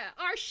 shit. Yeah,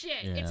 our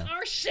shit. Yeah. It's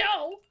our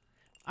show.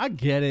 I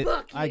get it.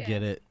 Fuck I yeah.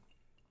 get it.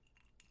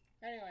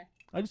 Anyway,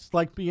 I just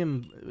like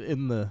being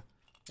in the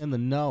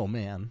know,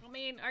 man. I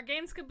mean, our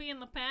games could be in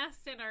the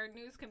past, and our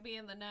news can be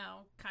in the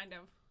now, kind of.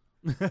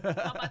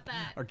 How about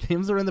that? Our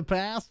games are in the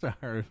past.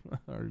 Our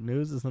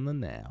news is in the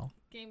now.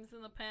 Games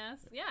in the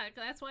past. Yeah,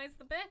 that's why it's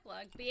the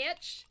backlog,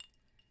 bitch.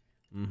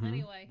 Mm-hmm.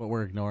 Anyway. But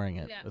we're ignoring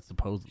it. Yeah. It's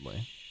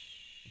supposedly.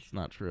 It's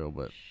not true,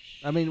 but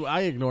I mean,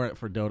 I ignore it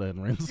for Dota and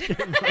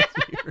RuneScape. Let's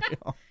be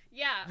real.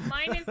 Yeah,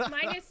 mine is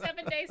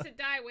 7 Days to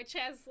Die, which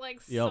has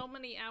like so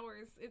many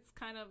hours. It's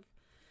kind of,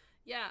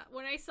 yeah.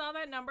 When I saw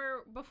that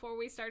number before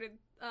we started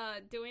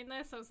doing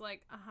this, I was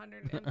like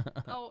 100.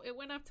 It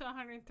went up to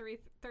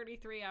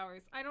 133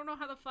 hours. I don't know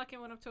how the fuck it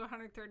went up to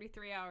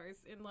 133 hours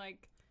in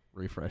like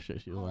refresh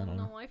issues. Oh I don't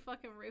know. I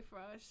fucking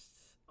refreshed.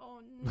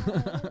 Oh no,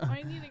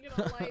 I need to get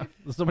a life.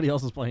 Somebody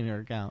else is playing your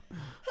account.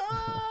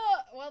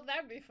 Well,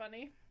 that'd be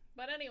funny.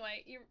 But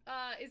anyway,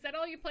 is that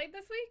all you played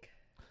this week?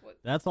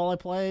 That's all I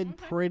played,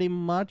 pretty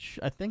much.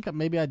 I think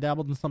maybe I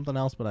dabbled in something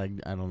else, but I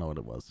don't know what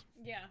it was.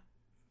 Yeah.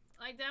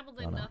 I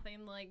dabbled in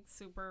nothing like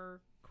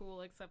super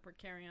cool except for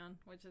Carry On,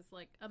 which is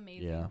like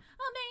amazing. Yeah. Amazing!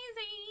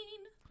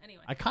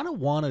 Anyway. I kind of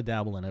want to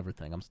dabble in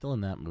everything. I'm still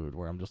in that mood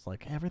where I'm just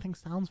like, everything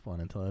sounds fun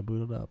until I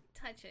boot it up.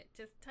 Touch it.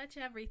 Just touch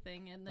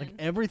everything and then... Like,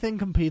 everything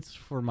competes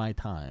for my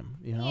time,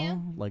 you know? Yeah.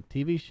 Like,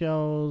 TV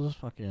shows,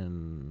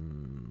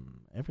 fucking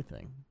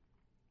everything.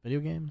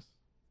 Video games.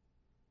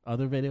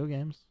 Other video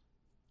games.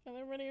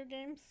 Other video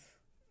games?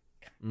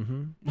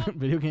 Mm-hmm. Well,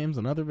 video games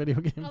and other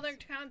video games. Other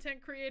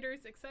content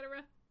creators,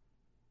 etc.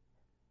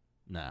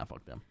 Nah,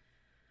 fuck them.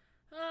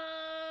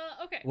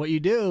 Okay. What you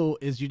do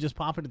is you just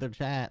pop into their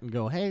chat and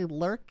go, hey,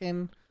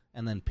 lurkin',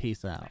 and then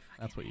peace out.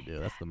 That's what you do.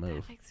 That's the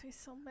move. That makes me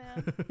so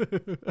mad.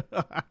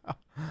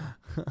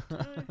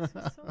 That makes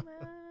me so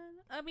mad.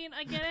 I mean,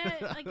 I get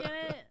it.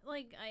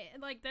 Like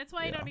that's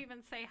why I don't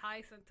even say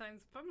hi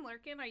sometimes. If I'm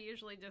lurking, I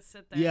usually just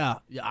sit there. Yeah,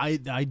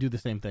 I do the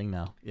same thing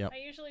now. Yeah.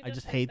 I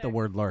just hate the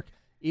word lurk.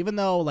 Even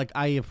though, like,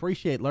 I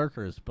appreciate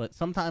lurkers, but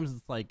sometimes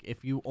it's like,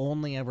 if you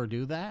only ever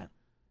do that,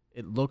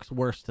 it looks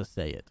worse to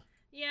say it.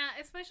 Yeah,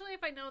 especially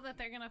if I know that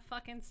they're going to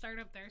fucking start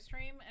up their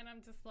stream, and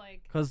I'm just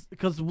like...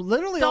 Because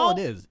literally all it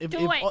is,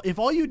 if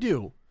all you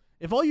do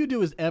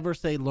is ever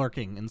say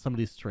lurking in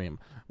somebody's stream,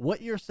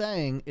 what you're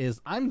saying is,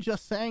 I'm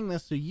just saying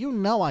this so you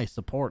know I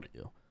support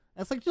you.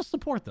 It's like, just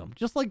support them.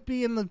 Just like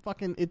be in the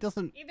fucking... It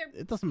doesn't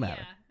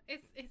matter. Yeah,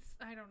 it's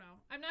I don't know.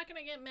 I'm not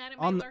going to get mad at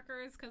my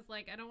lurkers, because,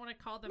 like, I don't want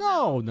to call them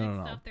out and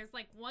stuff. No. There's,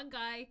 like, one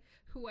guy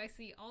who I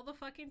see all the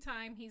fucking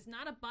time. He's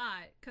not a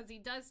bot, because he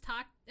does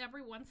talk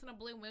every once in a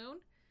blue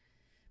moon.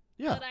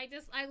 Yeah. But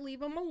I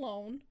leave him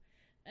alone,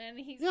 and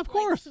he's of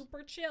course.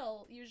 Super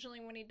chill usually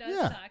when he does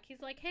talk.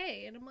 He's like,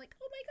 hey, and I'm like,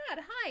 oh my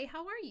god, hi,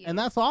 how are you? And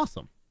that's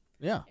awesome.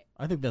 Yeah,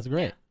 I think that's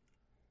great. Yeah.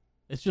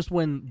 It's just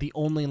when the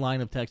only line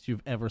of text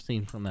you've ever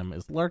seen from them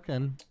is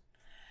lurking,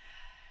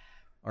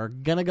 or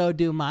gonna go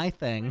do my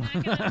thing.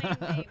 We're not gonna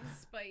name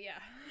names, but yeah.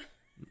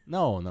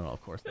 No,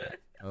 of course not.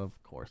 Of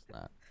course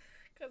not.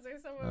 Because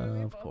there's someone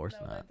we both know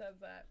not. that does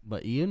that.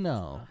 But you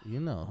know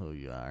who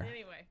you are.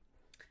 Anyway.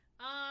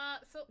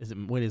 So is it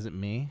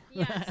me?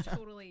 Yeah, it's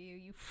totally you.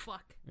 You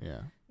fuck.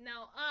 Yeah.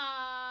 No,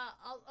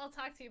 I'll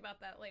talk to you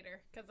about that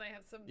later because I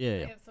have some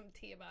some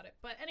tea about it.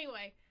 But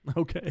anyway.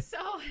 Okay. So,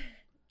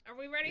 are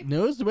we ready?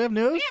 News? Do we have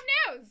news? We have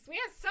news. We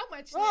have so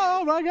much news.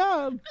 Oh my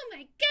god. Oh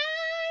my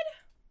god.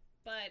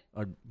 But But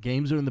our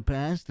games are in the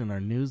past and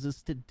our news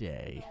is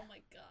today. Oh my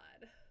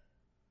god.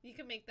 You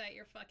can make that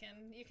your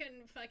fucking... You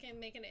can fucking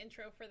make an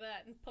intro for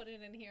that and put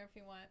it in here if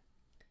you want.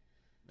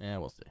 Yeah,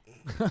 we'll see.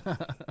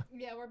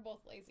 Yeah, we're both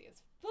lazy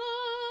as fuck.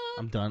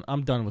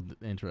 I'm done with the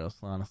intros,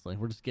 honestly.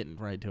 We're just getting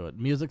right to it.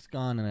 Music's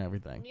gone and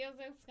everything.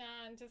 Music's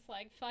gone, just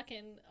like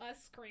fucking us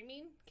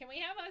screaming. Can we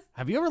have us?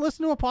 Have you ever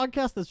listened to a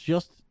podcast that's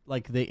just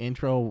like the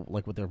intro,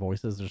 like with their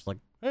voices? They're just like,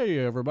 hey,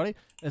 everybody.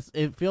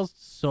 It feels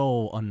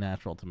so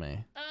unnatural to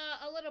me.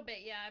 A little bit,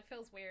 yeah. It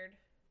feels weird.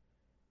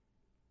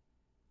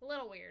 A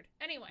little weird.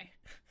 Anyway.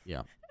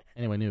 Yeah.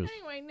 Anyway, news.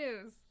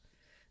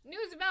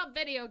 News about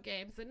video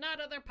games and not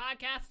other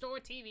podcasts or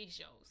TV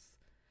shows.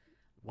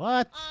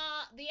 What?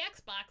 The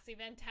Xbox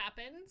event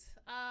happened.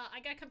 I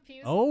got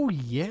confused. Oh,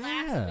 yeah.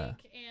 Last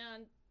week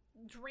and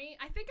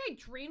I think I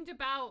dreamed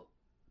about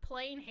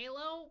playing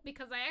Halo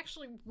because I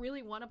actually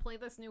really want to play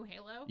this new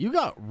Halo. You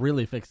got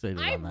really fixated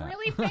on that.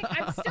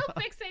 I'm still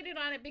fixated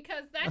on it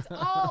because that's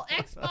all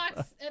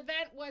Xbox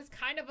event was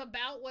kind of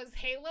about was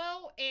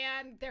Halo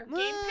and their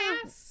Game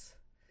Pass.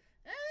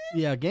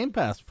 Yeah, Game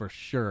Pass for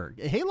sure.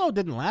 Halo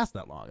didn't last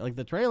that long. Like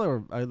the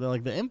trailer,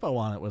 like the info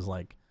on it was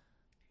like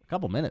a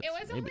couple minutes. It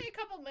was only a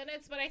couple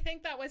minutes, but I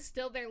think that was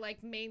still their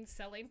like main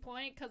selling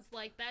point because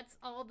like that's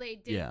all they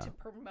did to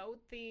promote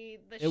the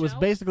show. It was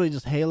basically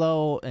just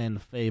Halo and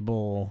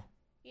Fable.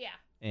 Yeah.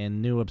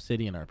 And new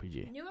Obsidian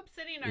RPG. New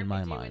Obsidian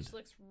RPG, which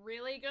looks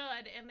really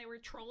good, and they were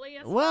trolly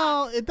as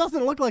well. fuck. It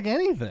doesn't look like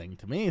anything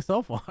to me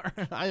so far.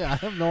 I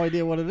have no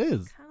idea what it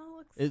is.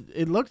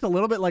 It looked a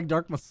little bit like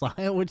Dark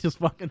Messiah, which is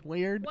fucking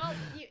weird. Well,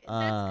 that's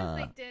because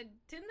they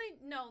didn't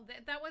they? No,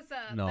 that was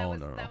no.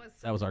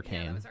 That was Arcane.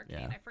 Yeah, that was Arcane.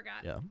 Yeah. I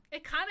forgot. Yeah.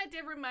 It kind of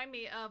did remind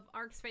me of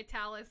Arx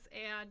Fatalis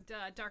and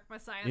Dark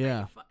Messiah.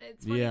 Yeah.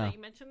 It's funny that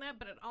you mentioned that,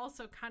 but it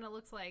also kind of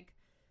looks like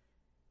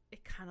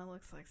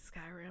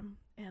Skyrim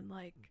and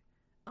like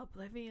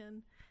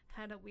Oblivion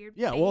had a weird.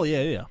 Yeah. base. Well,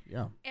 yeah.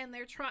 And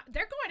they're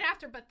going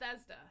after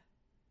Bethesda.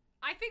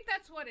 I think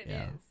that's what it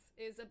is.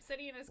 Is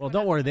Obsidian is. Well,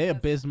 don't worry. They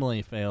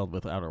abysmally failed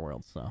with Outer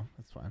Worlds, so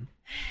that's fine.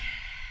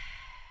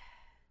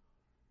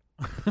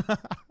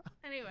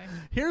 Anyway,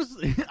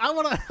 I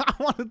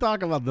want to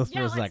talk about this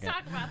for a second. Let's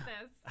talk about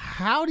this.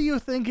 How do you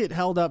think it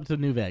held up to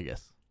New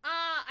Vegas?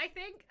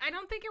 I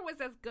don't think it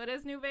was as good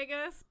as New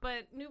Vegas,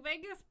 but New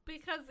Vegas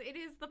because it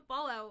is the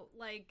Fallout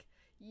like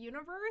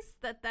universe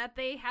that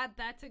they had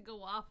that to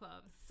go off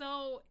of.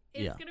 So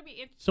it's gonna be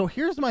interesting. So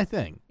here's my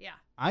thing. Yeah.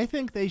 I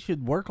think they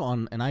should work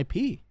on an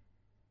IP.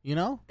 You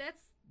know?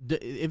 That's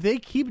if they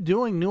keep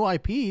doing new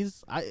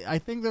IPs, I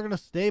think they're gonna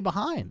stay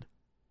behind.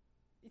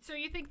 So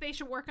you think they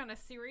should work on a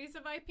series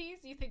of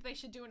IPs? You think they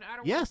should do an Outer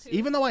Worlds? Yes,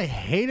 even though I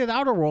hated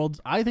Outer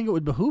Worlds, I think it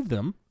would behoove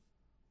them,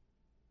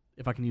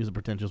 if I can use a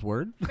pretentious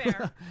word,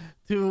 fair,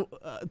 to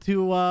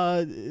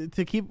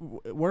keep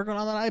working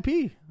on that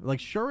IP. Like,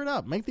 shore it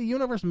up, make the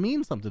universe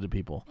mean something to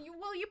people.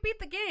 You beat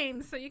the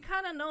game, so you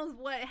kind of know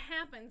what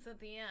happens at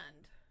the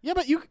end. Yeah,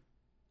 but you.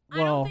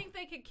 Well, I don't think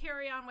they could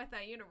carry on with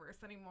that universe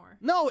anymore.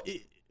 No,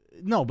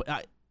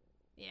 but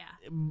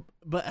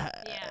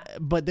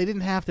but they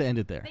didn't have to end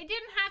it there. They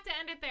didn't have to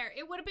end it there.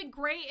 It would have been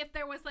great if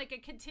there was like a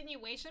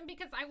continuation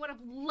because I would have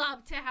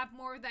loved to have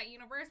more of that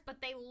universe, but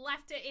they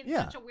left it in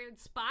such a weird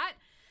spot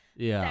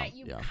that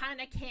you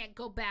kind of can't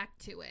go back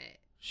to it.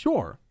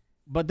 Sure,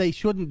 but they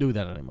shouldn't do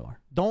that anymore.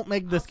 Don't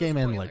make this game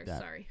end like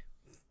that. Sorry.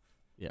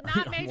 Yeah.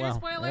 Not major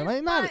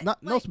spoilers.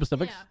 No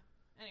specifics.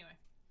 Yeah. Anyway.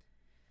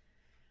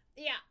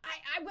 Yeah,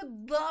 I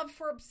would love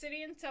for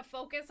Obsidian to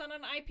focus on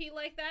an IP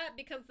like that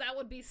because that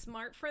would be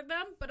smart for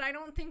them, but I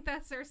don't think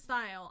that's their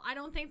style. I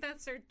don't think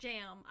that's their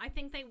jam. I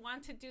think they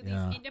want to do these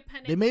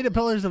independent... They made it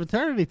Pillars of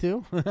Eternity,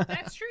 too.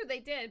 That's true, they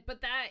did,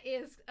 but that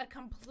is a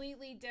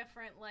completely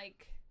different,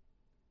 like...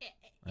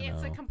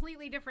 It's a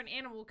completely different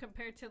animal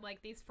compared to,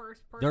 like, these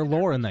first-person Their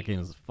lore RPGs. In that game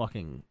is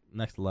fucking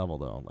next level,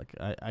 though. Like,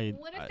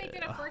 What if they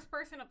did a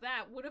first-person of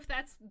that? What if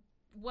that's...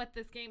 what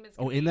this game is.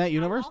 In that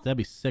universe, that'd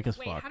be sick as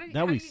fuck.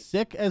 That'd be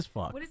sick as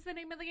fuck. What is the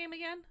name of the game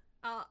again?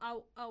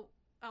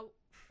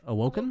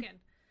 Awoken.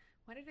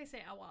 Why did I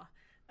say Awa?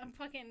 I'm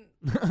fucking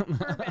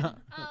urban.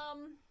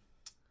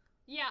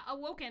 Yeah,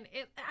 Awoken.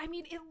 It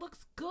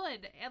looks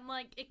good, and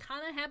like it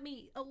kind of had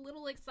me a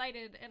little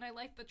excited, and I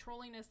like the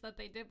trolliness that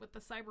they did with the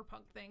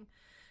cyberpunk thing,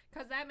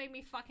 because that made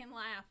me fucking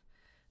laugh.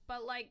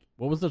 But like,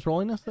 what was the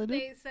trolliness they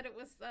did? They said it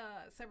was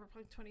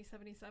Cyberpunk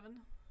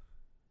 2077.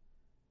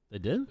 They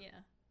did? Yeah.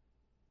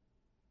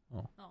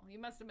 Oh, you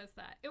must have missed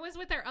that. It was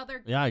with their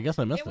other. Yeah, I guess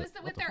I missed it. It was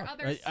with their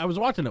other. I was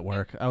watching at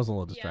work. I was a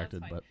little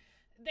distracted, but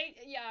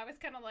I was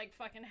kind of like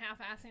fucking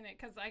half-assing it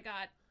because I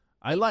got.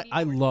 I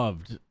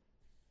loved.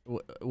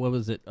 What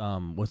was it?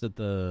 Was it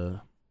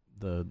the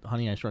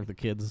Honey I Shrunk the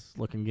Kids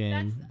looking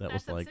game that's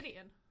was like?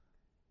 Obsidian.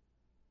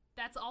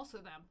 That's also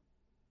them.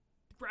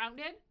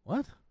 Grounded.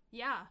 What?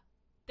 Yeah.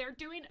 They're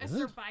doing a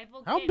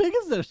survival game. How big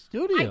is their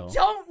studio? I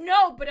don't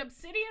know, but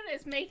Obsidian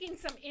is making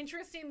some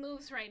interesting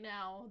moves right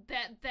now.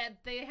 That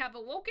they have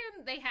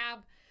Awoken, they have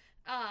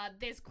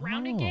this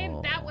Grounded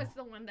game, that was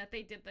the one that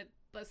they did the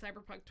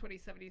Cyberpunk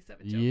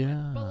 2077 joke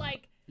with. But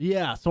like,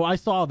 yeah, so I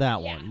saw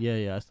that one.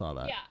 Yeah, I saw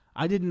that. Yeah.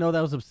 I didn't know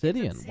that was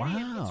Obsidian. It's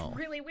Obsidian. Wow. It's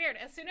really weird.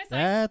 As soon as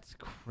That's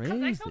crazy.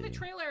 Because I saw the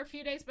trailer a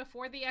few days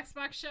before the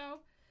Xbox show,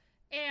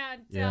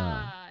 and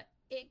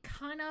it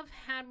kind of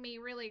had me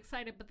really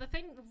excited. But the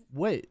thing...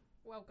 Wait.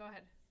 Well, go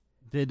ahead.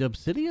 Did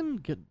Obsidian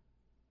get...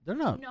 They're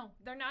not... No,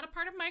 they're not a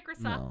part of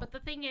Microsoft. No. But the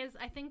thing is,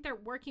 I think they're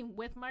working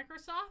with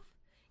Microsoft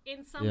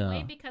in some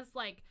way because,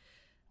 like...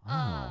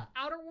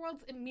 Outer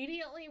Worlds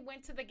immediately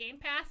went to the Game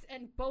Pass,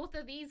 and both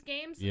of these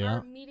games are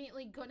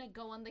immediately gonna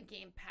go on the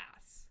Game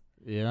Pass.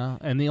 Yeah,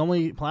 and the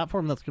only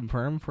platform that's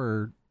confirmed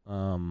for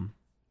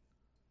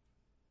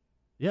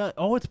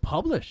it's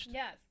published.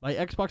 Yes. By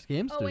Xbox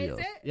Game Studios. Is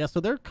it? Yeah, so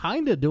they're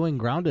kind of doing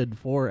Grounded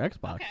for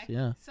Xbox. Okay.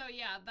 Yeah. So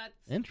that's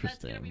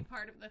interesting. That's gonna be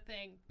part of the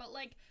thing. But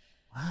like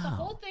the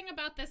whole thing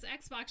about this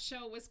Xbox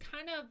show was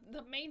kind of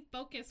the main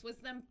focus was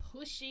them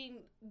pushing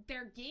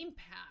their Game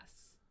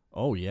Pass.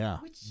 Oh, yeah.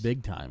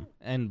 Big time.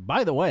 And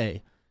by the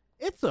way,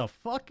 it's a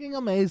fucking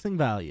amazing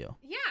value.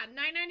 Yeah,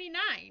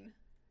 $9.99.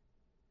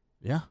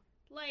 Yeah.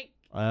 Like,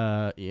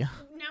 yeah.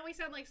 Now we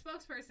sound like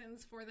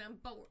spokespersons for them,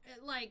 but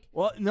like...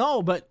 Well,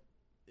 no, but,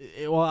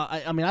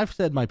 I mean, I've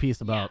said my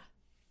piece about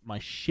my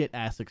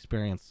shit-ass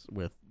experience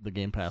with the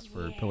Game Pass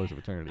for Pillars of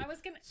Eternity.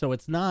 So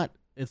it's not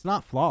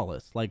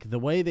flawless. Like, the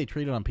way they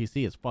treat it on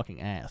PC is fucking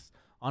ass.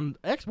 On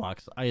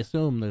Xbox, I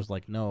assume there's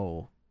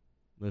no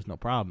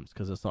problems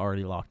because it's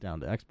already locked down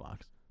to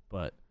Xbox.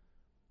 But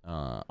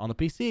on the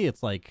PC,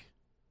 it's like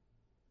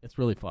it's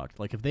really fucked.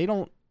 Like if they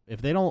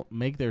don't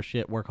make their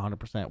shit work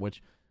 100%,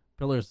 which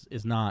Pillars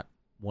is not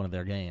one of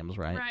their games,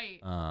 right?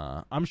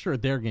 Right. I'm sure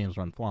their games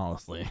run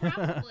flawlessly.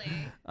 Probably.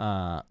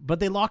 But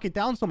they lock it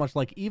down so much,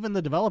 like even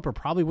the developer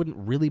probably wouldn't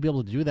really be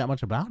able to do that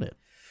much about it.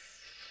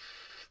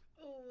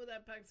 Oh,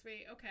 that bugs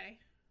me. Okay.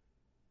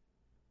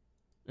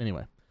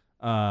 Anyway.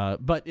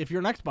 But if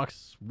you're an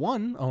Xbox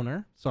One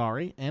owner,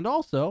 sorry, and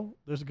also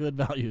there's a good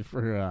value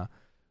for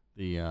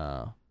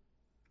the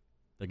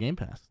Game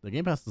Pass. The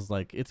Game Pass is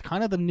like it's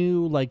kind of the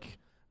new like.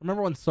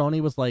 Remember when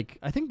Sony was like?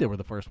 I think they were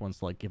the first ones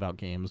to like give out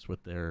games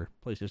with their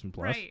PlayStation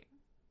Plus. Right.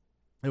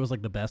 It was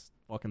like the best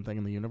fucking thing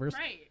in the universe.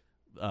 Right.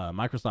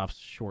 Microsoft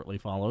shortly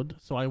followed.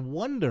 So I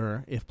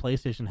wonder if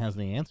PlayStation has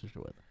any answer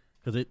to it.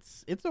 Because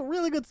it's a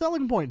really good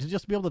selling point to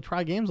just be able to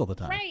try games all the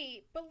time.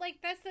 Right, but, like,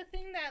 that's the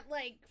thing that,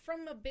 like,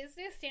 from a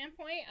business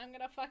standpoint, I'm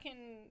going to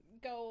fucking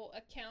go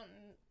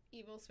accountant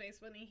evil space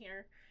bunny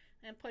here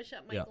and push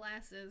up my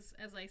glasses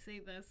as I say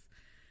this.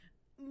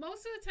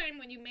 Most of the time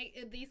when you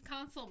make these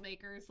console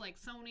makers like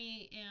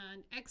Sony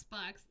and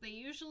Xbox, they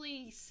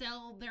usually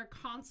sell their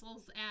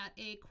consoles at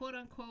a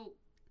quote-unquote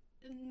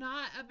at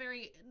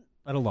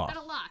a loss. At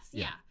a loss,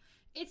 yeah.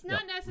 It's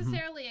not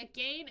necessarily a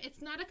gain.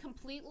 It's not a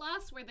complete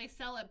loss where they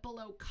sell it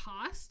below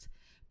cost,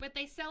 but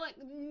they sell it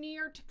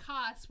near to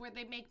cost where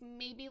they make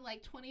maybe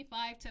like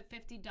 $25 to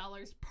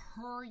 $50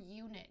 per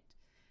unit.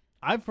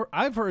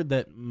 I've heard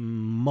that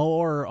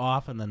more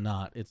often than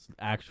not, it's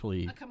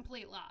actually a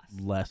complete loss,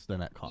 less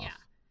than at cost.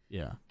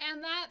 Yeah.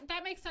 And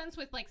that makes sense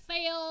with like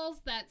sales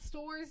that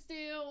stores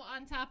do.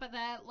 On top of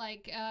that,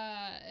 like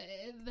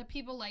the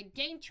people like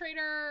Game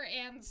Trader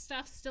and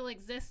stuff still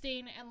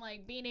existing and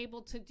like being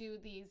able to do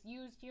these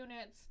used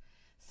units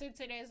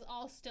since it is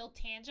all still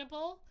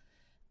tangible.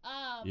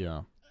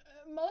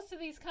 Most of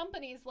these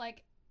companies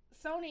like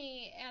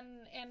Sony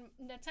and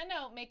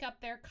Nintendo make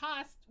up their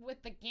cost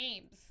with the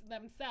games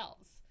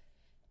themselves.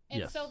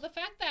 And so the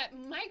fact that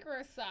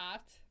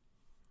Microsoft,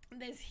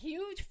 this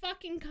huge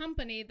fucking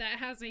company that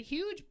has a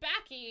huge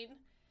backing,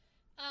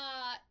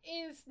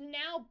 is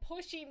now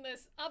pushing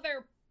this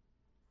other,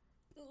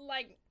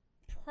 like,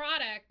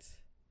 product,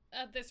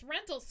 this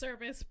rental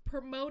service,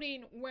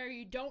 promoting where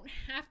you don't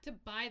have to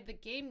buy the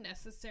game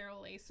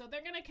necessarily. So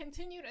they're going to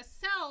continue to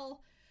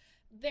sell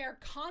their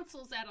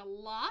consoles at a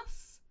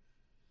loss,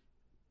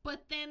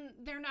 but then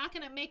they're not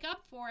going to make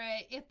up for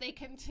it if they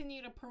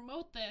continue to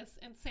promote this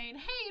and saying,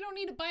 hey, you don't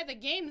need to buy the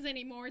games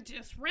anymore,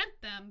 just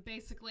rent them,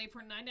 basically,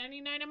 for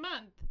 $9.99 a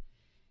month.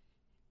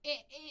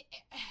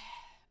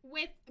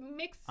 With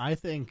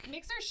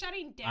Mixer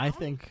shutting down, I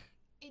think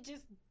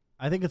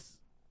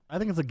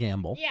it's a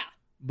gamble. Yeah.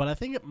 But I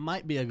think it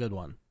might be a good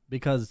one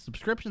because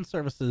subscription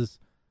services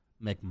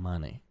make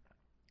money.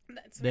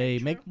 They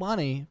make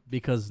money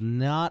because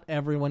not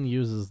everyone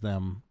uses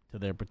them to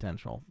their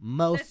potential.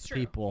 Most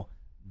people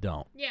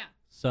don't. Yeah.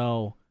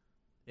 So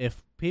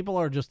if people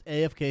are just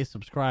AFK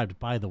subscribed,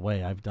 by the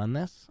way, I've done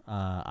this.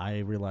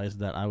 I realized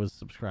that I was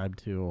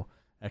subscribed to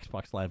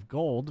Xbox Live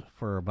Gold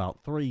for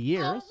about 3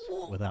 years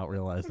without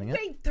realizing it.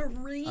 Wait,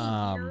 3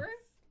 years?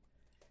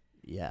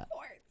 Yeah.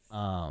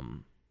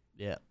 Sports.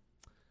 Yeah.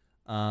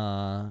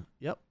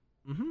 Yep.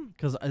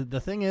 Because the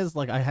thing is,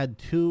 like, I had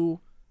 2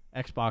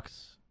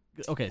 Xbox.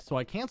 Okay, so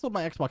I canceled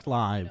my Xbox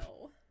Live,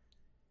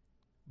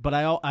 but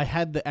I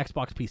had the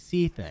Xbox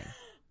PC thing.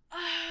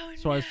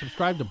 So I was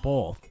subscribed to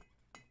both.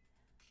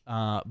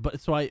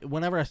 But so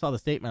whenever I saw the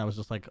statement, I was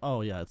just like,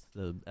 oh yeah, it's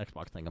the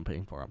Xbox thing I'm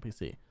paying for on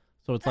PC.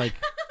 So it's like,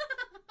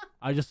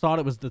 I just thought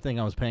it was the thing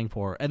I was paying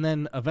for, and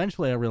then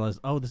eventually I realized,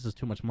 oh, this is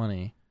too much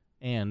money,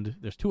 and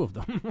there's 2 of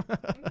them.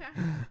 Okay.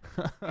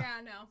 Yeah,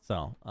 I know.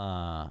 So,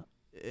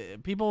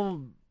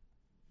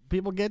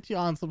 people get you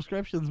on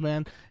subscriptions,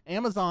 man.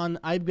 Amazon,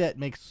 I bet,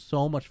 makes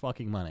so much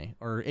fucking money,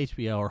 or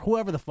HBO, or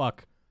whoever the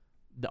fuck,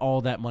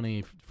 all that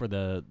money for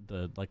the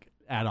like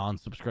add-on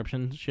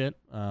subscription shit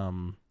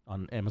on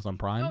Amazon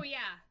Prime. Oh yeah.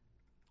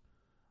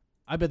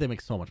 I bet they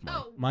make so much money.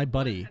 Oh, my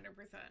buddy 100%.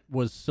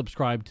 was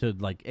subscribed to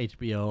like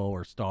HBO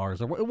or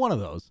Stars or one of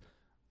those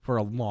for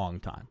a long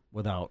time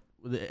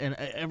and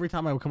every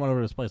time I would come over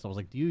to his place, I was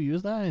like, "Do you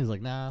use that?" And he's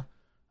like, "Nah."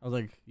 I was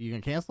like, "You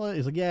gonna cancel it?"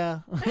 He's like, "Yeah."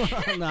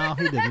 No,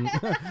 he didn't.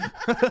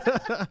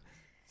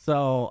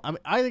 So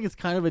I think it's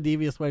kind of a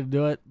devious way to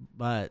do it,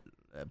 but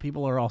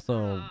people are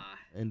also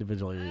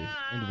individually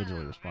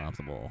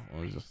responsible.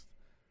 Just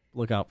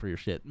look out for your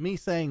shit. Me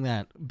saying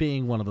that,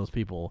 being one of those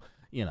people,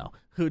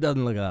 who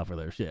doesn't look out for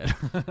their shit.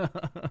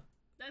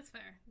 That's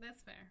fair.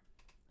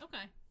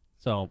 Okay.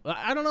 So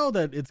I don't know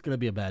that it's gonna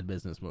be a bad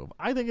business move.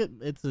 I think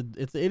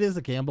it is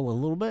a gamble a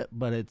little bit,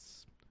 but it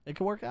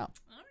can work out.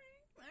 All right.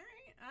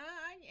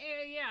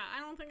 Yeah,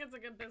 I don't think it's a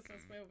good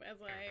business move as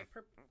I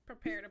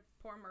prepare to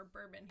pour more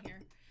bourbon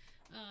here.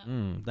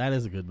 That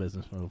is a good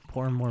business move.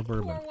 Pouring more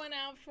bourbon. Pour one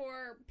out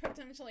for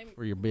potentially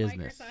for your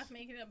business. Microsoft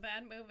making a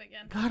bad move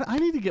again. God, I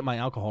need to get my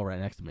alcohol right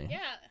next to me. Yeah,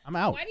 I'm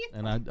out,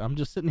 I'm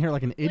just sitting here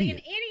like an idiot.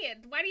 Like an idiot.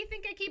 Why do you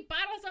think I keep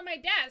bottles on my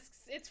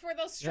desks? It's for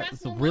those stressful.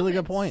 It's a really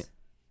good point.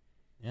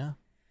 Yeah,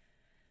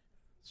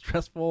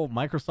 stressful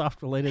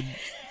Microsoft-related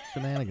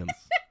shenanigans.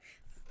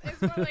 It's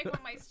more like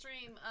when my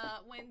stream,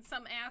 when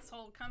some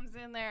asshole comes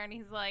in there and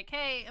he's like,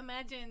 "Hey,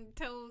 imagine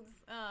toads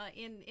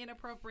in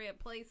inappropriate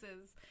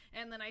places,"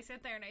 and then I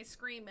sit there and I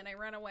scream and I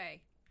run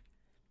away.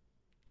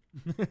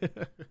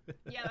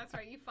 Yeah, that's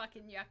right. You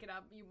fucking yuck it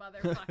up, you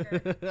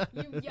motherfucker.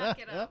 You yuck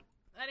it up.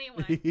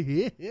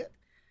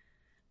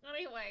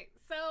 Anyway,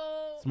 so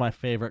it's my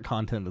favorite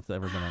content that's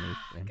ever been on your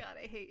stream. God,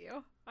 I hate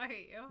you.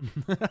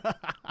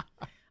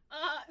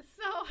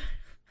 So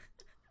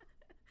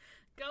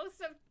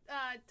Ghost of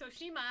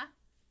Toshima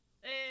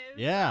is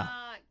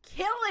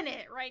killing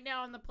it right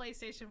now on the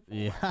PlayStation 4.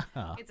 Yeah.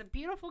 It's a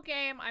beautiful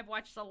game. I've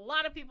watched a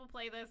lot of people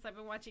play this. I've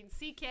been watching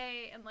CK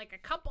and like a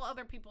couple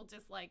other people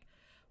just like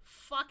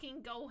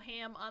fucking go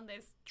ham on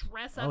this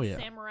dress-up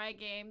samurai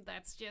game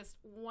that's just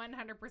 100%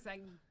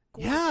 gorgeous.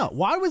 Yeah,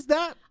 why was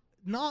that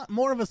not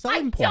more of a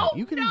selling point?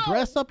 You can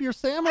dress up your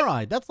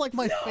samurai. That's like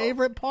my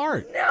favorite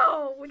part.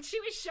 No, when she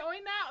was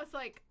showing that, I was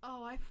like,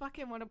 "Oh, I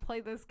fucking want to play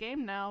this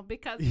game now,"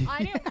 because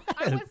I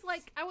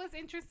was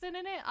interested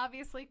in it,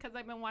 obviously, because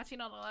I've been watching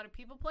a lot of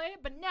people play it.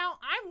 But now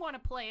I want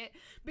to play it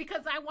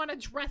because I want to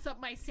dress up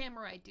my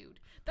samurai dude.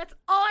 That's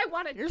all I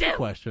want to do. Here's a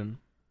question: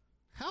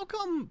 how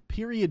come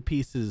period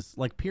pieces,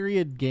 like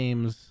period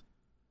games,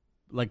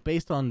 like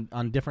based on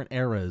different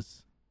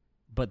eras,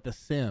 but The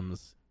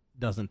Sims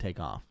doesn't take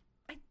off?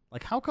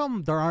 Like, how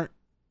come there aren't,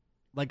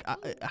 like,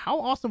 how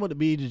awesome would it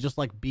be to just,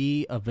 like,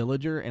 be a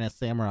villager in a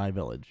samurai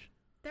village?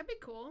 That'd be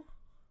cool.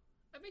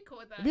 I'd be cool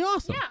with that. It'd be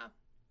awesome. Yeah.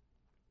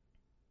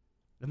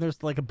 And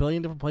there's, like, a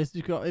billion different places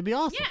you could go. It'd be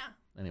awesome.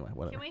 Yeah. Anyway,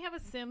 whatever. Can we have a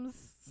Sims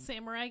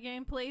samurai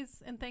game,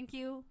 please? And thank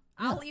you.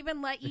 Yeah. I'll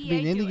even let EA do it. It could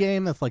be an indie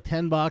game that's, like,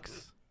 $10.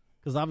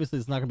 Because obviously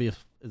it's not going to be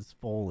as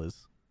full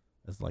as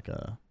like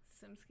a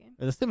Sims game.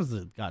 The Sims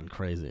have gotten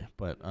crazy,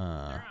 but they're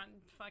on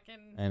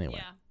fucking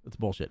anyway, it's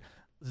bullshit.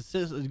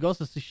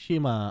 Ghost of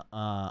Tsushima,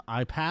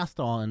 I passed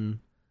on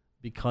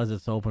because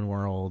it's open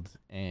world,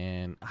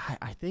 and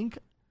I think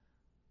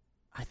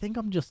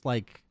I'm just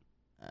like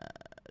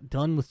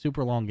done with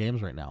super long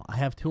games right now. I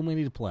have too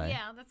many to play.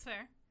 Yeah, that's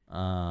fair.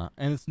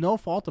 And it's no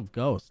fault of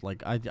Ghost.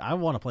 Like I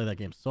want to play that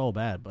game so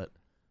bad, but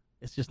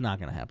it's just not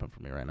going to happen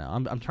for me right now.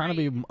 I'm trying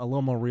to be a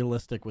little more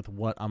realistic with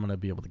what I'm going to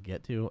be able to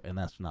get to, and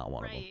that's not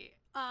one of them.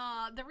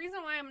 The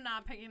reason why I'm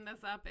not picking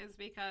this up is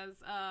because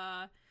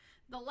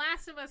The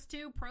Last of Us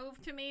 2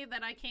 proved to me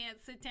that I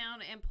can't sit down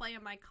and play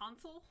on my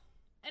console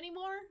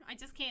anymore. I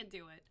just can't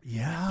do it.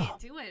 Yeah. I can't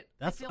do it.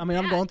 I'm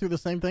going through the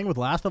same thing with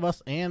Last of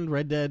Us and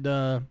Red Dead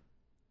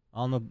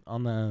on the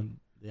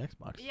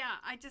Xbox. Yeah,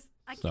 I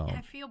can't.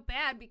 I feel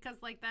bad because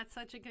like that's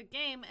such a good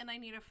game and I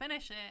need to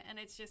finish it, and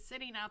it's just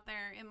sitting out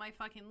there in my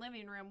fucking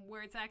living room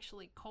where it's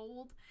actually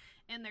cold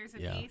and there's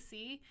an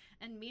AC,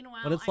 and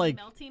meanwhile I'm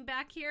melting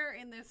back here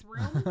in this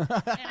room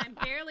and I'm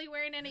barely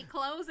wearing any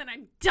clothes and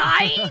I'm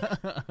dying.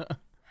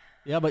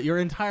 Yeah, but your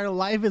entire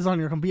life is on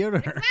your computer.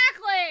 Exactly.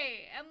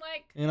 And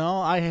like, you know,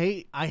 I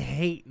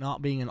hate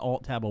not being an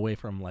alt tab away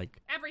from like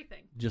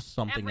everything. Just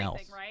something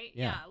else. Right?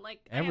 Yeah. Like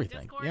everything. I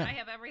have Discord, I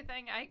have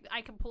everything.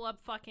 I can pull up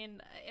fucking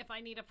if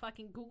I need to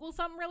fucking Google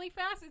something really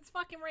fast, it's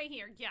fucking right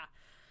here. Yeah.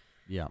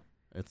 Yeah.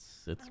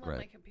 It's I great. Love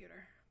my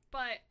computer.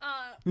 But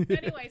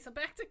anyway, so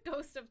back to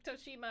Ghost of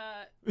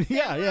Toshima.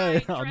 Yeah.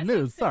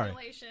 News. Sorry.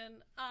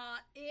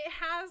 It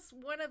has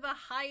one of the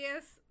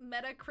highest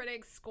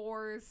Metacritic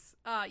scores,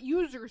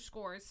 user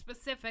scores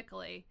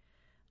specifically,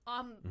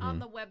 on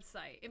the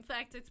website. In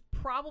fact, it's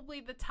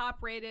probably the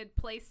top-rated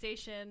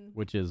PlayStation.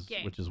 Which is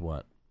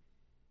what?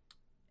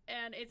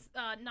 and it's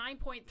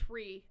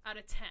 9.3 out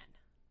of 10.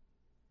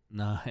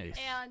 Nice.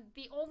 And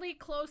the only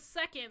close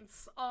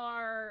seconds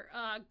are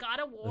God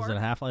of War. Is it a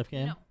Half-Life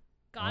game? No.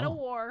 God of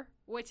War,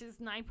 which is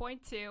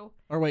 9.2.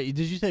 Or wait,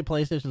 did you say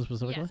PlayStation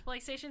specifically? Yes,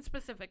 PlayStation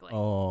specifically.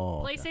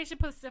 Oh, PlayStation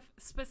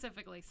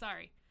specifically.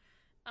 Sorry.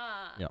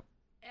 Yep.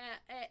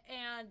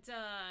 And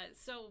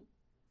so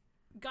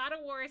God of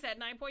War is at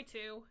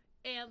 9.2,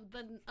 and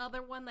the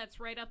other one that's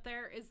right up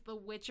there is The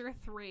Witcher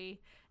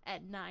 3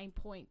 at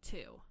 9.2.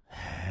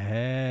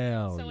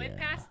 Hell so yeah. it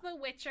passed The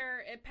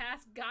Witcher, it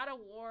passed God of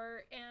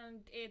War,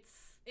 and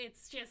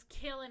it's just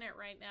killing it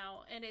right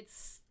now. And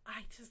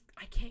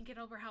I can't get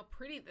over how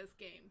pretty this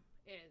game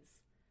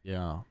is.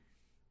 Yeah.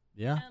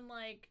 Yeah. And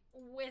like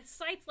with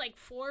sites like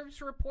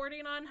Forbes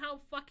reporting on how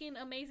fucking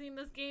amazing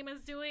this game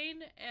is doing,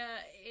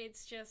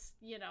 it's just,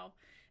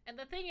 And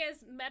the thing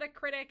is,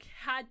 Metacritic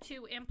had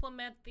to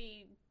implement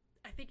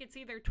I think it's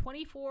either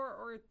 24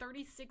 or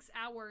 36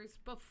 hours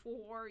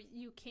before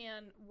you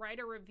can write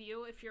a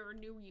review if you're a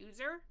new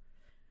user,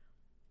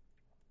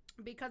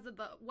 because of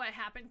what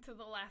happened to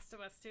The Last of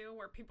Us 2,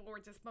 where people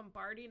were just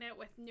bombarding it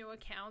with new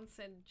accounts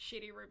and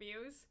shitty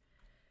reviews.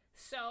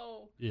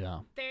 So yeah,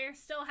 they're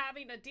still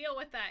having to deal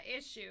with that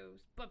issue,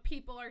 but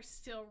people are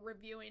still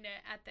reviewing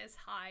it at this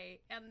high,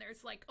 and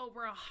there's like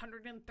over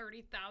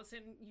 130,000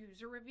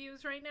 user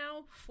reviews right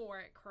now for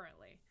it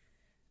currently,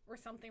 or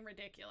something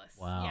ridiculous.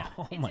 Wow! Yeah,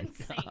 oh it's my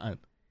insane. God!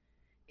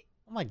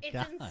 Oh my God!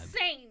 It's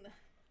insane.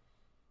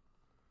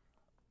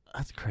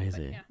 That's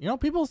crazy. But, yeah.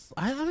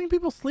 I think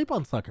people sleep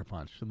on Sucker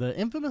Punch. The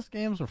Infamous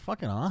games were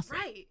fucking awesome.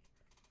 Right?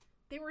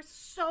 They were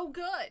so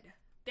good.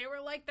 They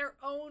were like their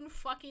own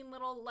fucking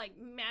little like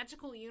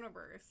magical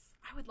universe.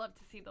 I would love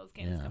to see those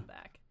games come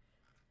back.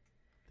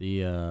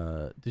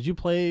 Did you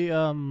play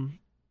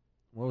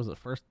what was it?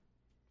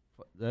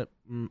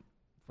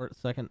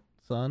 Second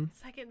Son?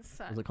 Second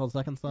Son. Was it called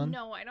Second Son?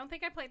 No, I don't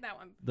think I played that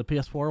one. The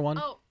PS4 one?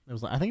 Oh.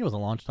 I think it was a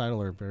launch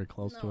title or very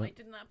close to it. No, I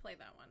did not play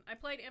that one. I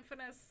played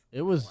Infamous.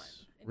 It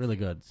was really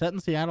good. Set in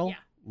Seattle. Yeah.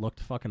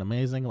 Looked fucking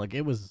amazing. Like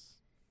it was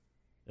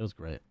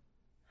great.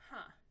 Huh.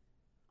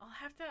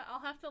 I'll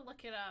have to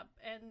look it up,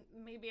 and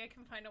maybe I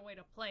can find a way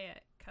to play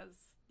it,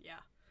 cuz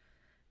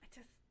I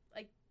just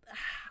like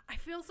I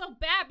feel so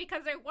bad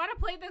because I want to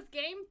play this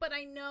game, but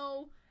I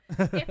know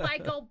if I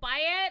go buy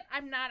it,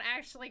 I'm not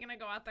actually going to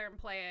go out there and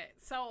play it.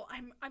 So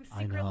I'm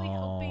secretly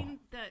hoping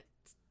that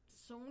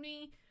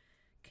Sony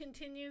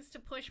continues to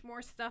push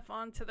more stuff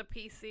onto the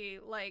PC.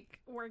 Like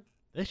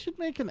they should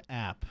make an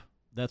app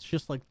that's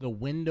just like the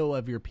window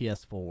of your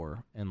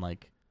PS4 and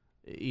like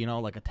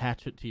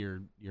attach it to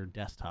your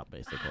desktop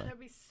basically. That'd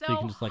be so you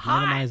can just like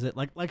hot. minimize it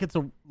like it's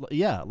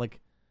like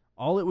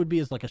all it would be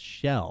is like a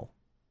shell.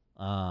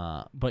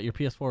 But your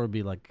PS4 would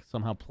be like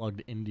somehow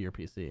plugged into your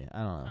PC. I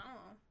don't know.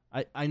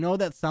 Oh. I know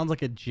that sounds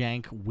like a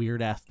jank,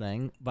 weird ass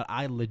thing, but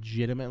I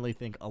legitimately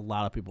think a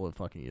lot of people would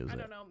fucking use it. I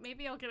don't know.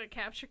 Maybe I'll get a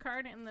capture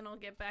card and then I'll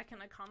get back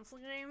into console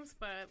games,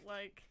 but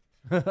like,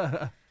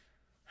 but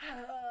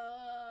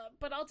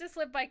I'll just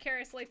live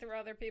vicariously through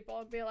other people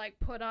and be like,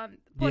 put on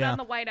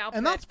the white outfit,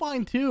 and that's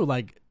fine too.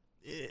 Like,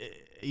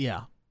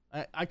 yeah,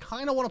 I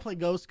kind of want to play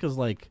Ghost because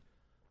like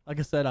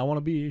I said, I want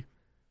to be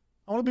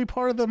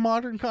part of the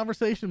modern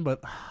conversation,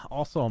 but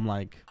also I'm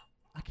like,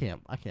 I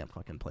can't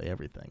fucking play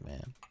everything,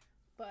 man.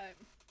 But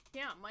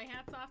yeah, my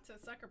hat's off to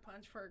Sucker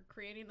Punch for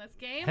creating this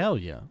game. Hell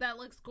yeah. That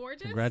looks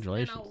gorgeous.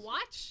 Congratulations. And I'll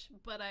watch,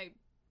 but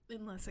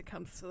unless it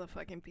comes to the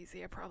fucking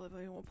PC, I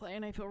probably won't play,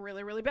 and I feel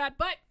really, really bad.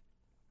 But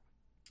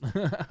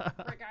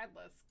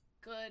regardless,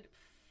 good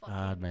fucking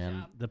God, man.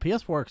 job. The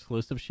PS4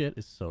 exclusive shit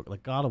is so...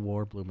 Like, God of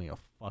War blew me a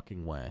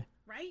fucking way.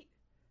 Right?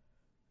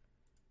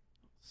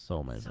 So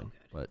amazing. So good.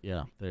 But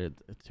yeah,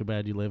 it's too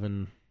bad you live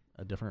in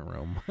a different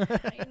room.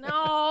 I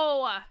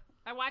know.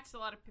 I watched a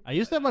lot of people. I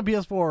used to have my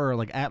PS4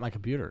 like at my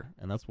computer,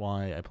 and that's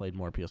why I played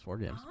more PS4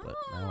 games. But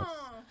now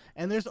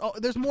and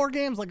there's more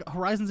games like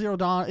Horizon Zero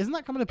Dawn. Isn't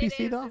that coming to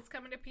PC though? It's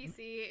coming to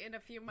PC in a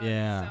few months.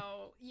 Yeah.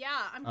 So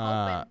yeah, I'm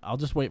hoping. I'll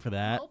just wait for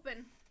that. I'm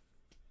hoping.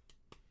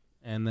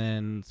 And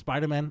then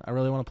Spider-Man, I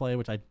really want to play,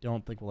 which I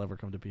don't think will ever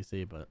come to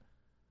PC, but.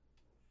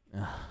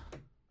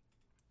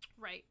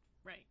 Right.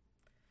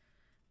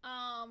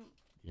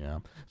 Yeah.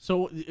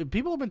 So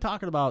people have been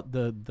talking about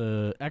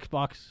the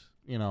Xbox,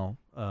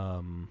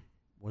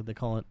 what do they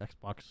call it?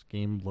 Xbox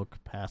Game Look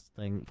Pass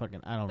thing.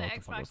 Fucking, I don't know what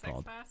the fuck it's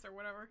called. Pass or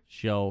whatever.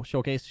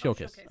 Showcase.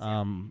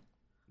 Yeah.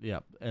 Yeah.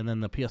 And then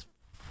the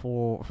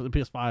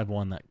PS5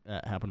 one that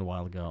happened a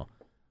while ago.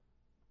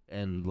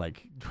 And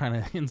like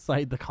trying to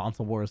incite the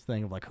console wars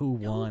thing of like who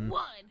won.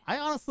 I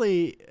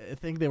honestly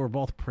think they were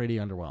both pretty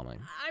underwhelming.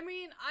 I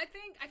mean, I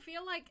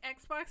feel like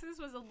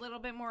Xbox's was a little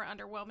bit more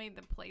underwhelming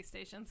than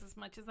PlayStation's, as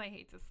much as I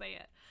hate to say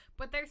it.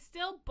 But they're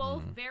still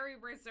both very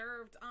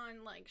reserved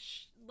on like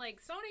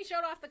Sony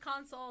showed off the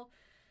console,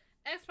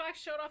 Xbox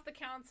showed off the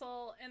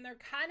console, and they're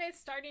kind of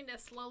starting to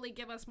slowly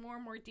give us more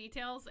and more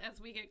details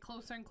as we get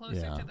closer and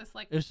closer to this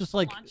like it's just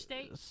like launch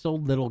date. So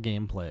little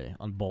gameplay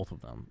on both of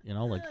them,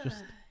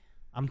 just.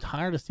 I'm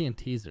tired of seeing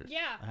teasers.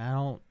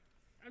 Yeah.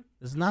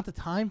 This is not the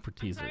time for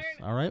teasers.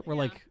 All right? We're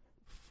like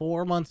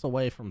 4 months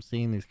away from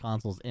seeing these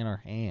consoles in our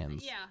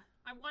hands. Yeah.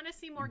 I want to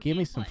see more Give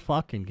me some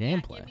fucking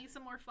gameplay. Yeah, give me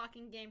some more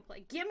fucking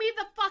gameplay. Give me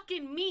the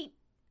fucking meat.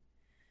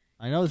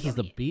 I know this is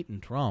the beaten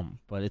drum,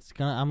 but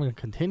I'm gonna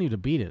continue to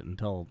beat it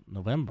until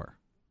November.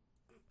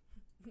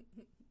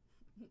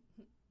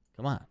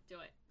 Come on. Do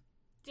it.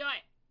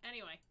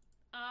 Anyway.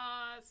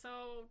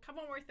 So a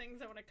couple more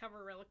things I want to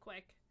cover real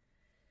quick.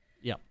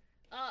 Yep.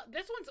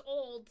 This one's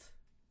old.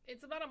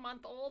 It's about a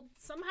month old.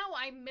 Somehow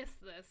I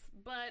missed this,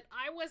 but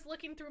I was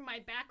looking through my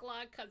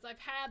backlog because I've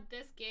had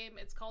this game.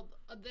 It's called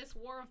This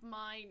War of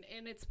Mine,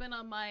 and it's been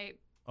on my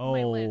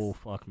list. Oh,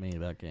 fuck me,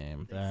 that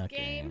game. That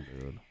game,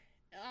 dude.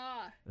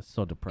 It's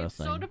so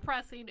depressing. It's so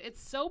depressing.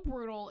 It's so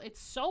brutal. It's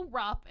so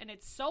rough, and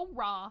it's so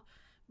raw,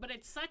 but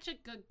it's such a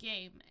good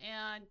game.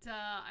 And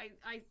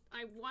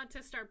I want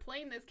to start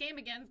playing this game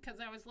again because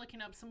I was looking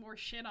up some more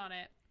shit on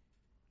it.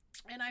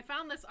 And I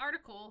found this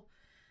article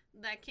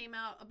that came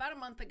out about a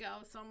month ago,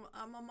 so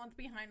I'm a month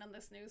behind on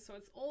this news, so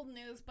it's old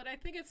news, but I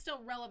think it's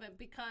still relevant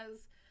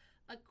because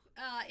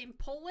in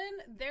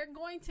Poland, they're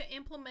going to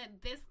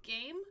implement this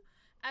game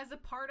as a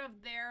part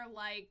of their,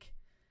 like,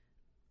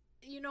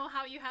 you know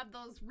how you have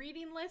those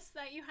reading lists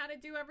that you had to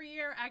do every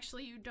year?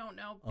 Actually, you don't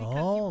know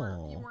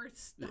because you were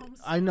homeschooled.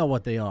 I know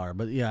what they are,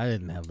 but yeah, I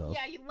didn't have those.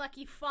 Yeah, you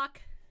lucky fuck.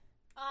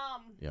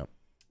 Yep.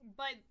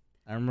 But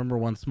I remember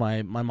once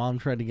my mom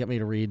tried to get me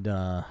to read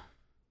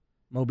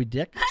Moby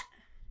Dick.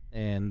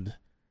 And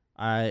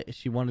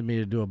she wanted me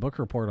to do a book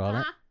report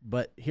on it.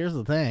 But here's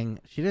the thing.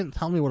 She didn't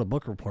tell me what a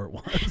book report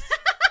was.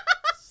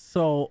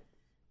 So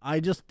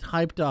I just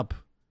typed up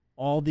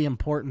all the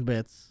important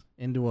bits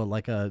into I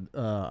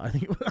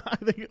think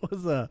it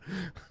was a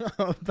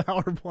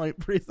PowerPoint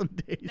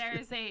presentation.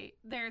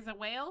 There's a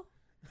whale.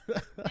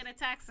 It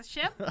attacks a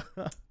ship.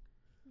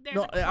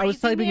 I was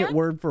typing it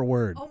word for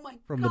word. Oh my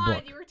from God, the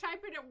book. You were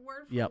typing it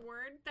word for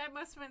word? That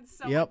must have been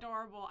so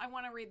adorable. I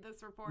want to read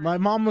this report. My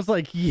mom was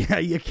like, yeah,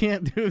 you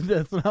can't do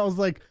this. And I was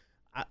like,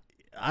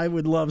 I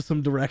would love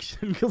some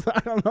direction because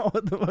I don't know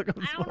what the fuck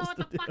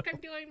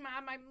I'm doing,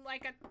 Mom. I'm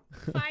like a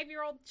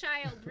 5-year-old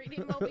child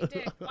reading Moby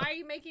Dick. Why are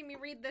you making me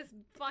read this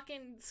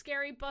fucking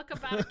scary book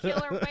about a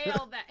killer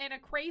whale and a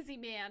crazy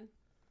man?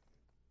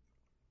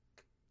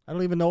 I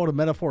don't even know what a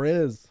metaphor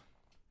is.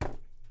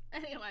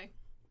 Anyway.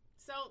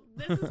 So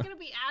this is going to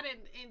be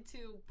added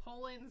into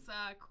Poland's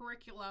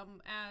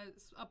curriculum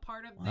as a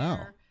part of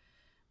their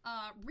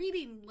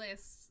reading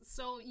lists.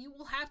 So you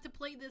will have to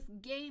play this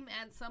game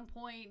at some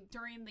point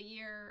during the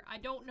year. I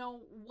don't know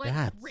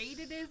what grade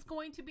it is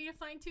going to be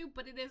assigned to,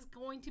 but it is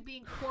going to be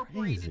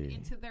incorporated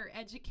into their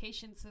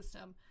education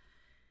system.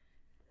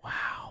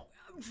 Wow.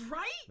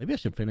 Right? Maybe I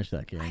should finish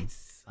that game.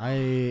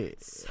 I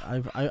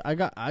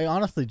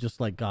honestly just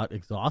got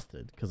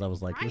exhausted because I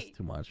was like, this is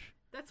too much.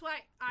 That's why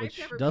I've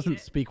never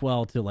doesn't speak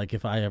well to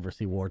if I ever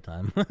see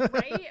wartime.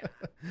 Right?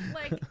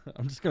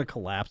 I'm just gonna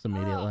collapse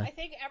immediately. I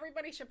think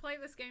everybody should play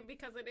this game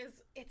because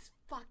it's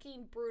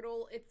fucking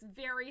brutal. It's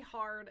very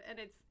hard and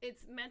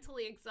it's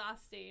mentally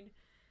exhausting.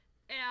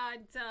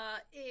 And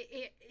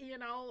it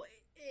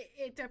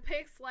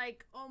depicts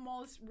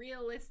almost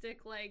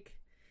realistic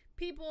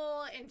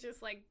people and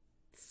just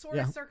sort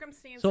of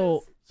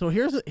circumstances. So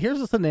here's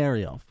a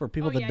scenario for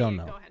people that don't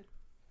know. Go ahead.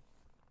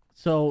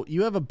 So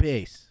you have a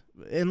base.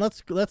 And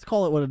let's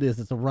call it what it is.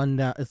 It's a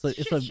rundown. It's a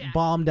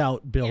bombed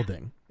out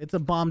building. Yeah. It's a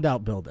bombed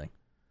out building.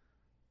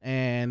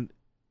 And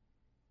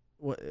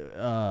what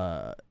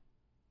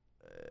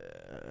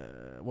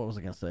was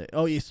I gonna say?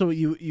 Oh, yeah. So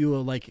you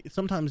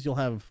sometimes you'll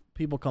have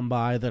people come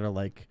by that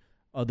are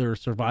other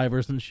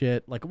survivors and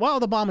shit. While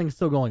the bombing's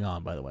still going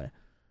on, by the way,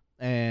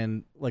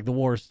 and the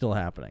war is still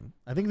happening.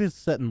 I think this is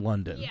set in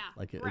London. Yeah,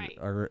 right.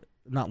 Or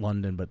not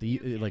London, but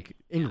the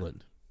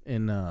England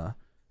in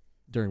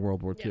during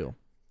World War II.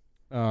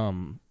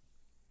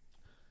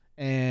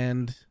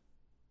 And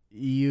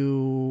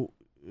you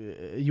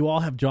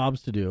all have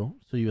jobs to do,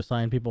 so you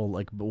assign people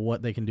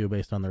what they can do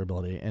based on their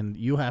ability, and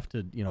you have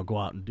to go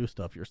out and do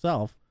stuff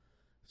yourself.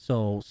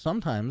 So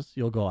sometimes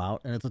you'll go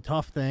out and it's a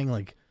tough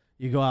thing.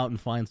 You go out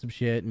and find some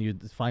shit, and you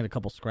find a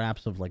couple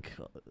scraps of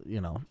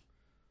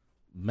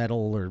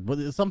metal or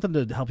something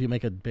to help you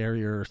make a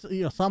barrier, or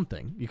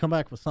something. You come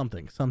back with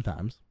something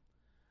sometimes,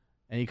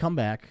 and you come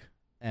back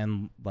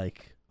and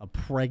a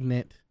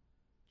pregnant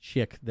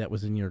chick that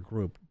was in your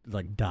group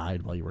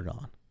died while you were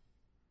gone.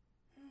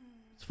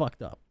 It's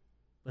fucked up.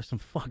 There's some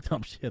fucked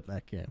up shit in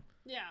that game.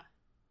 Yeah.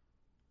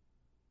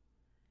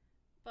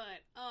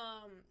 But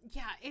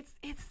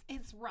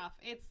it's rough.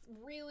 It's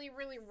really,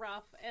 really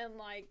rough, and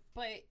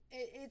but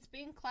it's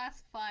being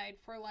classified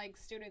for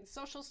students'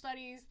 social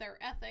studies, their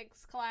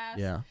ethics class.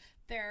 Yeah.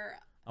 Their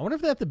I wonder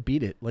if they have to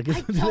beat it. Do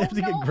they have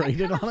to get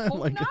graded on it?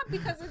 Hope not,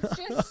 because it's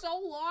just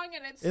so long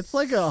and it's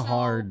a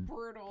hard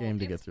brutal game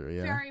to get through.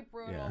 Yeah, very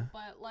brutal. Yeah.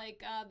 But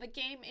the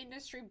game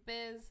industry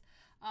biz,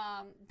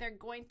 they're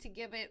going to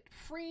give it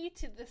free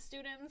to the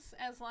students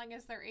as long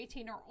as they're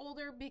 18 or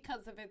older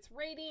because of its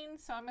rating.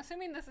 So I'm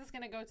assuming this is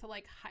going to go to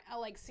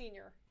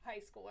senior high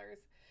schoolers.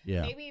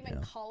 Yeah, maybe even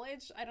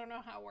college. I don't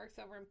know how it works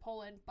over in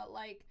Poland, but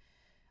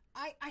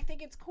I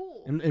think it's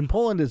cool. In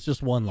Poland, it's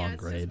just one long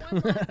grade. Just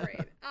one long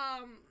grade.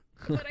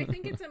 But I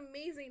think it's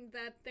amazing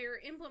that they're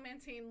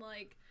implementing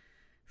like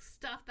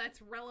stuff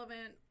that's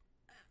relevant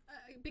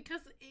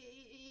because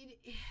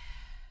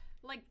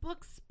like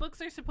books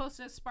are supposed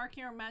to spark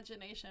your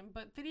imagination,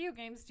 but video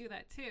games do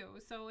that too.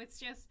 So it's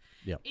just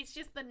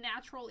the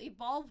natural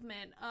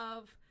evolvement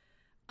of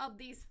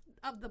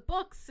the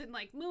books and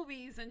like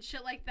movies and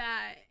shit like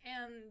that.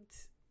 And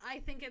I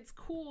think it's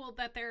cool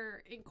that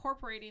they're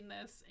incorporating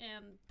this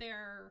and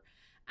they're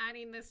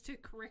adding this to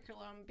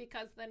curriculum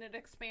because then it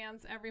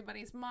expands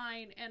everybody's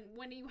mind. And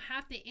when you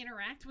have to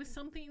interact with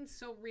something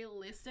so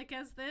realistic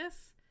as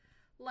this,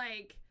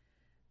 like,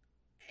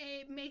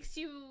 it makes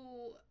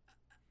you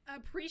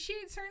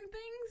appreciate certain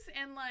things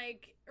and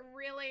like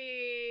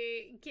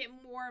really get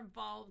more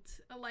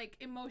involved, like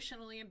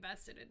emotionally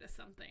invested into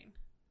something.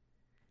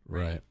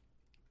 Right.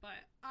 But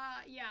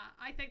yeah,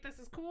 I think this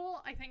is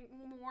cool. I think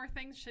more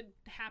things should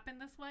happen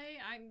this way.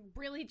 I'm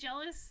really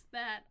jealous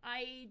that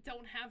I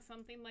don't have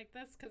something like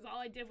this because all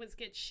I did was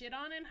get shit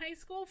on in high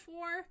school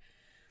for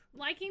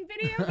liking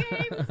video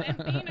games and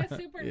being a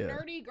super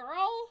nerdy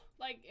girl.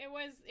 Like it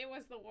was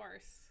the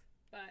worst.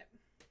 But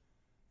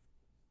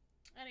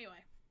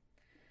anyway,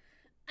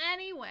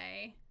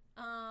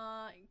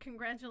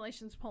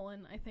 congratulations,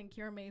 Poland. I think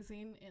you're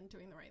amazing in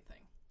doing the right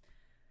thing.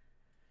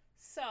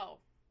 So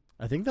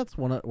I think that's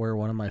where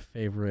one of my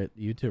favorite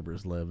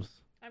YouTubers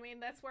lives. I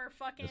mean, that's where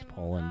fucking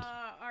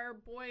our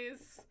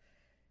boys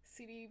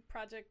CD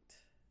Projekt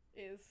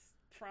is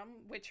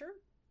from.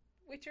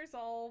 Witcher's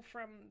all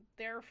from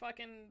their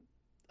fucking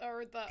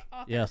or the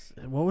author. Yes.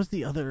 What's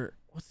the other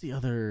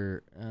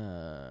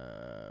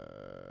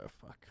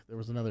fuck. There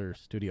was another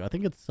studio. I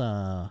think it's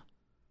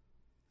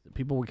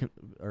People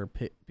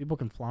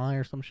Can Fly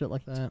or some shit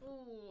like that.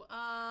 Ooh,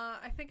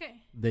 I think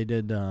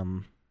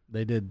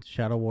They did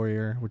Shadow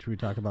Warrior, which we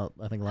talked about,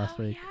 I think, last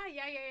week.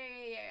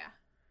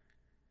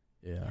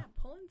 Yeah,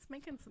 Poland's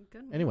making some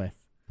good movies. Anyway,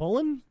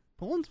 Poland's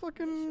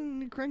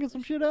fucking cranking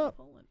some shit out.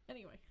 Poland.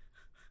 Anyway.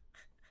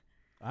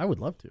 I would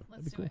love to.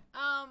 Let's That'd be do cool.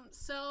 it.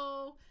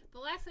 So the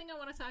last thing I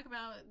want to talk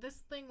about,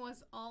 this thing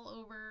was all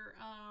over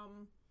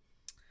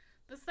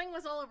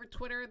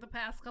Twitter the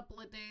past couple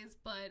of days,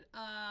 but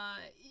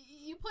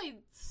you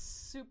played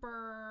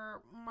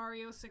Super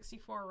Mario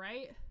 64,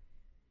 right?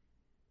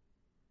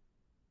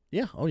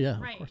 Yeah. Oh yeah.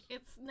 Right. Of course.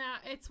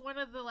 It's one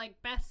of the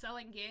like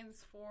best-selling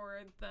games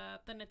for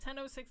the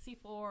Nintendo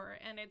 64,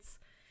 and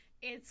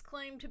it's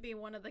claimed to be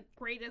one of the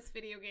greatest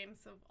video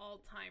games of all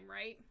time,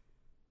 right?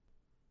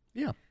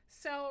 Yeah.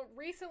 So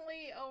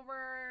recently,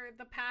 over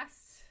the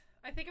past,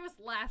 I think it was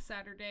last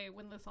Saturday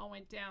when this all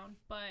went down,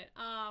 but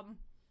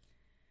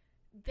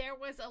there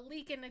was a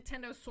leak in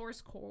Nintendo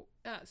source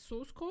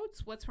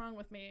codes. What's wrong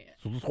with me?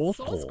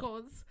 Source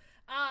codes.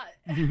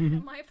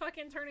 Am I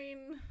fucking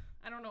turning?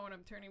 I don't know what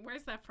I'm turning.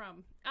 Where's that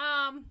from?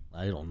 I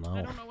don't know.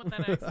 I don't know what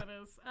that accent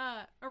is.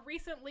 A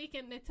recent leak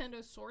in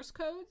Nintendo source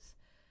codes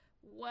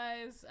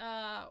was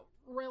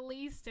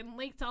released and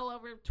leaked all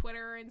over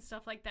Twitter and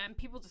stuff like that, and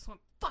people just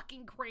went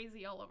fucking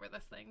crazy all over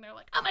this thing. They're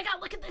like, oh my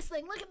god, look at this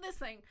thing,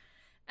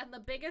 and the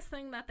biggest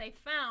thing that they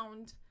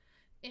found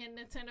in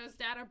Nintendo's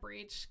data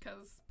breach,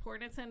 because poor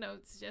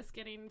Nintendo's just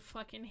getting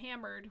fucking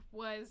hammered,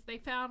 was they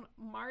found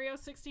Mario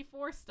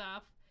 64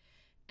 stuff,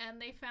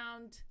 and they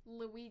found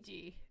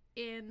Luigi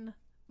in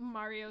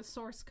Mario's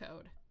source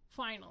code,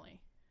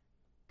 finally.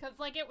 Because,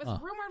 like, it was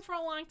rumored for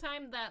a long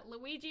time that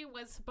Luigi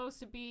was supposed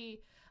to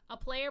be a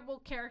playable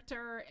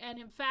character, and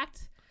in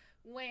fact,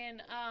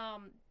 when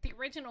the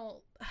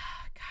original...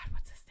 God,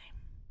 what's his name?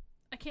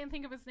 I can't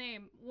think of his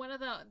name. One of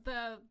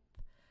the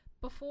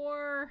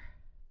before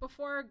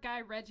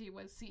Guy Reggie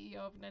was CEO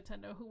of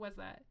Nintendo, who was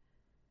that?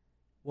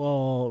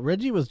 Well,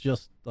 Reggie was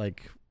just,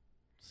 like,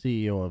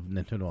 CEO of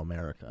Nintendo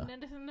America.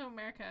 Nintendo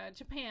America,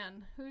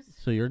 Japan. Who's...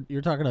 So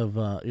you're talking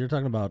about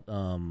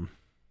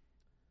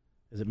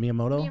is it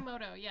Miyamoto?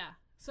 Miyamoto, yeah.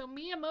 So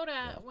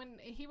Miyamoto, when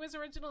he was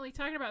originally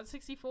talking about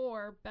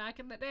 64 back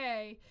in the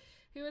day,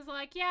 he was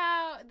like,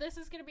 yeah, this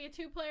is going to be a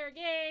 2-player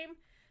game.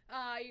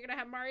 You're going to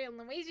have Mario and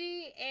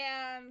Luigi.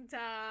 And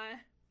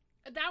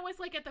that was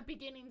like at the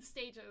beginning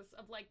stages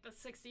of like the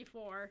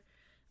 64.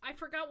 I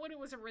forgot what it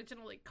was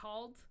originally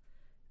called.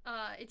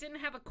 It didn't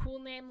have a cool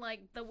name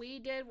like the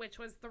Wii did, which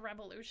was the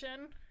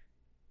Revolution.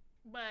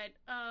 But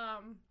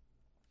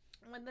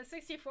when the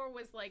 64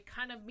 was like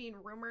kind of being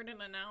rumored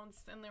and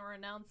announced, and they were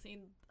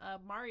announcing a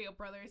Mario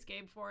Brothers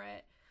game for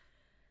it,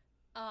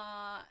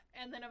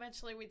 and then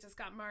eventually we just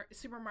got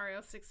Super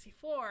Mario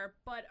 64.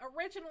 But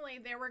originally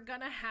they were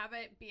gonna have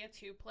it be a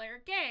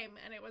 2-player game,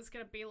 and it was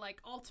gonna be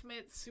like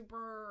Ultimate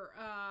Super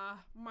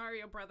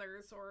Mario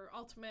Brothers or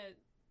Ultimate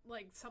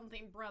like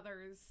something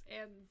Brothers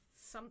and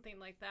something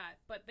like that.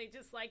 But they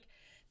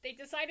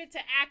decided to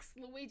axe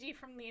Luigi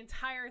from the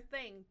entire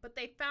thing, but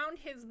they found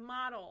his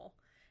model,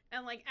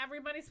 and like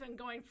everybody's been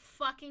going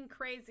fucking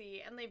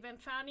crazy, and they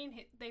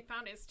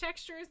found his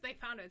textures, they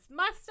found his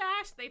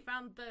mustache, they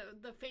found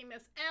the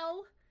famous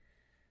L,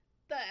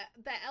 the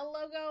L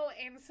logo,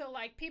 and so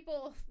like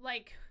people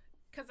like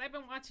because I've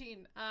been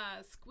watching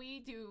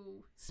Squee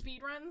do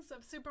speedruns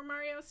of Super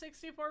Mario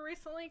 64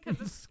 recently.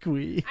 Because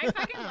Squee. I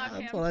fucking love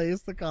him. That's what I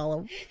used to call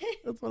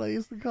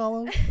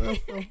him.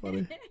 That's so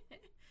funny.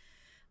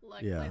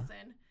 Look,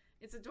 listen,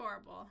 it's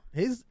adorable.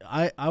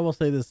 I will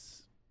say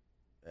this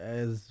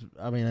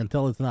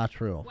until it's not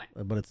true,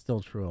 but it's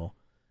still true.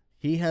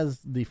 He has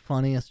the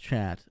funniest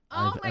chat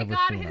I've ever seen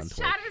on Twitch. Oh my god, his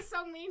chat is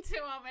so mean to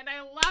him, and I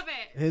love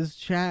it. His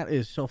chat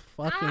is so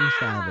fucking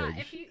savage.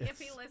 If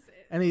he listens.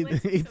 And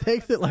he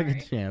takes it like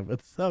a champ.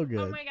 It's so good.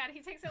 Oh my god,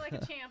 he takes it like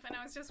a champ, and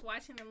I was just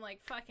watching him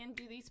like fucking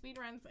do these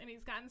speedruns, and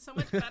he's gotten so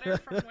much better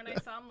from when I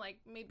saw him like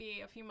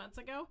maybe a few months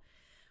ago.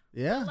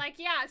 Yeah. But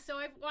so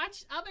I've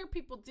watched other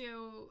people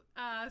do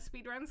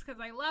speedruns because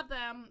I love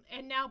them,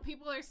 and now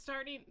people are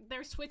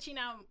they're switching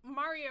out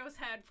Mario's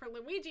head for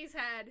Luigi's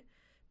head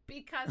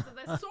because of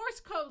the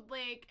source code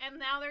leak, and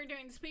now they're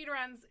doing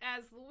speedruns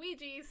as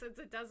Luigi since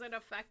it doesn't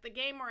affect the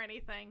game or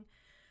anything.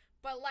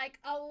 But like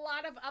a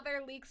lot of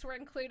other leaks were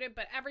included,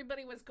 but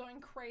everybody was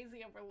going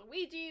crazy over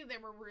Luigi. They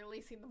were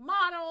releasing the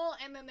model,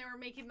 and then they were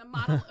making the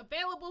model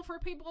available for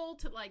people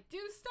to like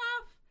do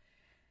stuff.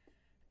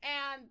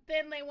 And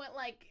then they went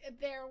like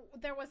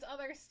there was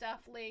other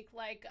stuff leaked,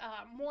 like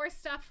more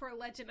stuff for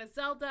Legend of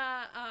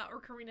Zelda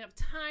or Ocarina of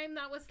Time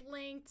that was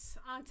linked.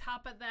 On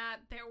top of that,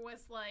 there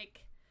was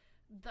like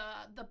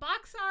the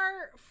box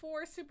art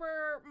for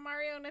Super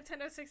Mario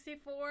Nintendo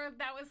 64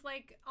 that was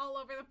like all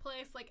over the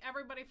place. Like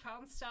everybody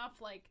found stuff,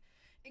 like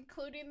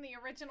including the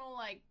original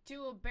like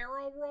do a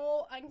barrel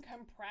roll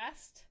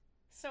uncompressed,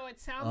 so it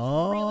sounds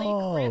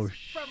really crisp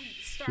from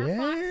Star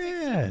Fox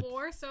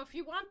 64. So if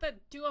you want the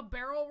do a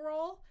barrel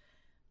roll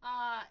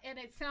and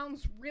it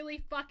sounds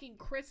really fucking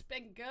crisp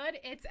and good,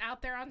 it's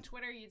out there on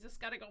Twitter. You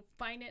just gotta go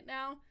find it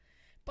now.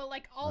 But,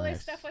 like, all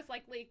this stuff was,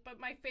 like, leaked. But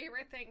my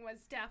favorite thing was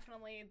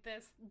definitely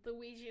this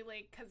Luigi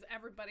leak because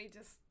everybody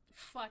just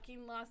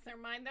fucking lost their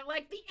mind. They're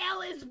like, the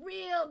L is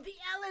real! The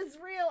L is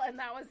real! And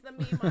that was the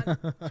meme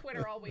on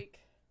Twitter all week.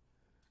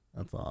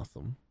 That's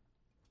awesome.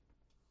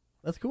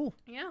 That's cool.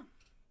 Yeah.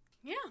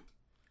 Yeah.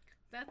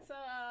 That's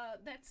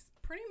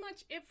pretty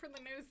much it for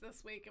the news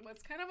this week. It was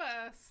kind of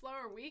a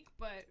slower week,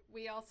 but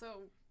we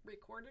also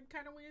recorded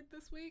kind of weird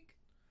this week.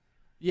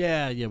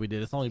 Yeah, we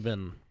did. It's only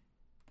been...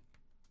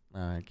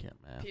 I can't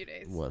math. A few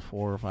days. What,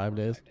 4 or 5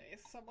 days? 5 days,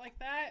 something like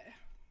that.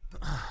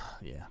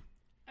 Yeah.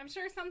 I'm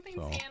sure something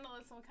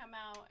scandalous will come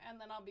out,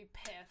 and then I'll be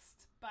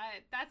pissed. But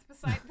that's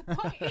beside the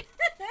point.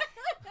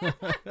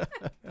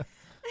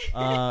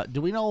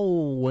 Do we know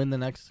when the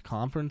next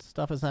conference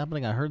stuff is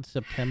happening? I heard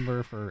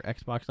September for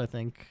Xbox, I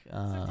think.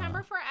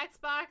 September for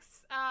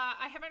Xbox.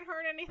 I haven't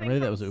heard anything maybe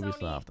from that was Sony.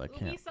 Ubisoft. I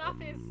can't Ubisoft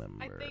remember.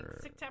 is, I think,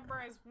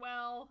 September as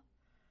well.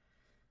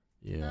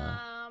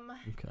 Yeah.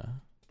 Okay.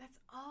 That's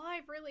all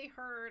I've really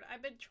heard.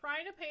 I've been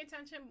trying to pay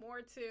attention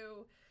more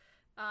to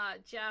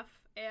Jeff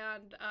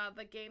and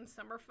the Game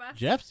Summerfest.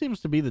 Jeff seems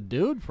to be the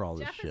dude for all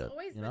this shit. Jeff is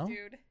always the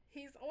dude.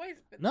 He's always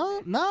been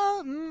the dude.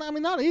 I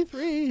mean, not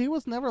E3. He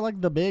was never, like,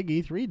 the big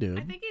E3 dude.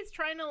 I think he's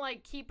trying to,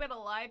 like, keep it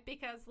alive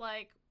because,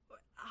 like,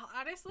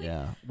 honestly...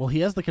 Yeah. Well, he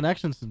has the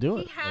connections to do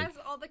it. He has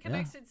all the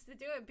connections to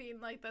do it, being,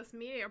 like, this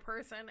media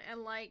person.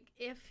 And, like,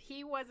 if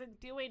he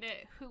wasn't doing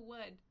it, who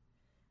would?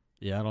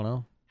 Yeah, I don't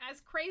know. As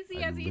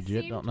crazy as he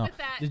seemed with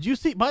that. Did you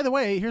see? By the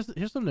way, here's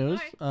some news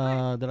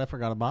that I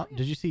forgot about.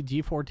 Did you see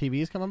G4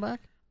 TV's coming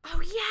back?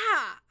 Oh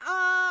yeah.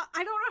 I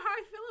don't know how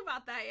I feel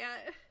about that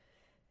yet.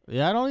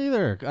 Yeah, I don't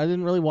either. I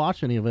didn't really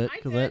watch any of it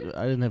because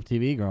I didn't have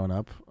TV growing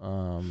up.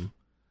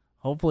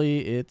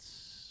 Hopefully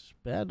it's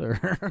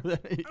better.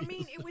 I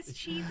mean, it was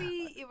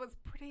cheesy. It was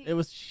pretty. It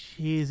was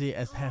cheesy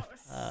as heck.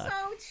 So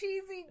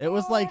cheesy. It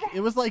was like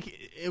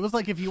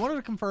if you wanted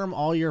to confirm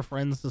all your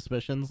friends'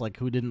 suspicions, like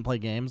who didn't play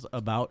games,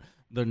 about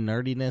the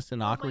nerdiness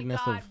and awkwardness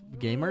of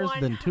gamers,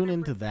 then tune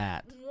into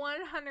that.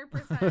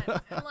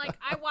 100%. And like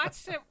I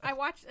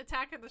watched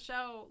Attack of the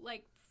Show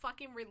like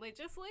fucking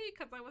religiously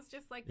because I was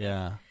just like,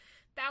 yeah.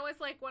 That was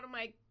like when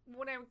I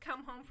would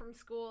come home from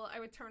school,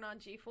 I would turn on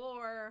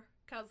G4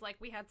 because like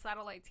we had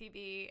satellite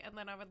TV, and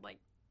then I would like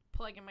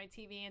plug in my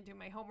TV and do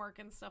my homework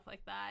and stuff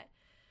like that.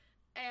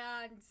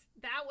 And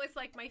that was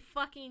like my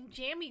fucking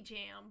jammy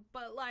jam.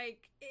 But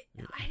like,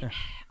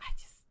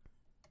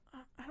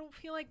 I don't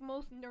feel like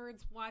most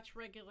nerds watch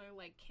regular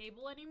like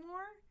cable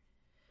anymore.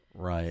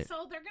 Right.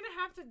 So they're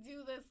gonna have to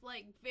do this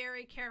like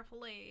very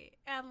carefully.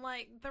 And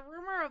like the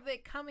rumor of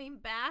it coming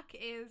back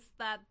is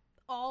that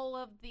all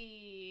of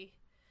the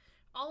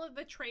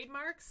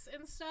trademarks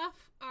and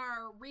stuff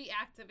are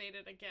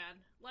reactivated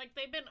again. Like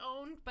they've been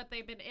owned, but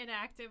they've been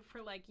inactive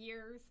for like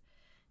years.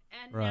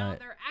 And now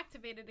they're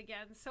activated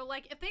again. So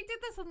like if they did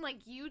this on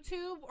like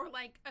YouTube or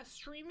like a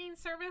streaming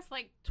service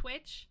like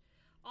Twitch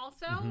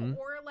also,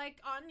 or like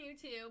on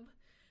YouTube,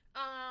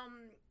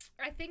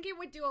 I think it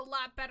would do a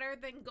lot better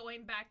than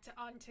going back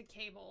onto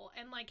cable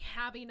and like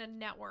having a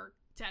network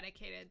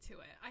dedicated to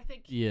it. I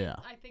think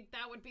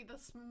that would be the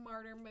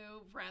smarter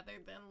move rather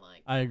than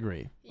like I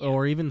agree. Yeah.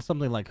 Or even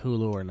something like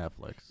Hulu or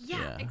Netflix.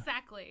 Yeah,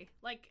 exactly.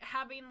 Like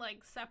having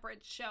like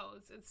separate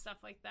shows and stuff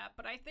like that.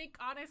 But I think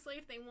honestly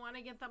if they want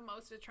to get the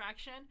most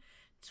attraction,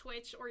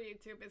 Twitch or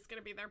YouTube is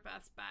gonna be their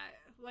best bet.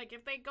 Like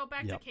if they go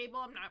back to cable,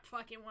 I'm not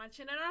fucking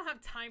watching it. I don't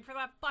have time for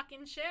that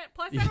fucking shit.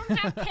 Plus I don't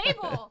have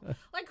cable.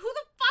 Like who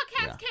the fuck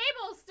has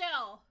cable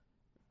still?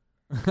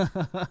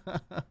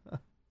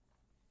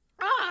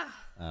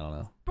 I don't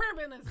know.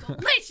 Bourbon is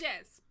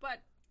delicious,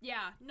 but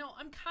yeah, no,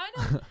 I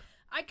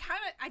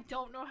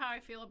don't know how I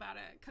feel about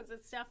it because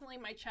it's definitely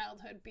my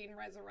childhood being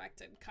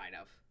resurrected, kind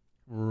of.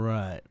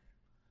 Right.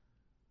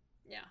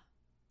 Yeah,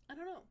 I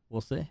don't know.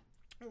 We'll see.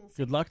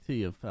 Good luck to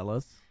you,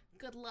 fellas.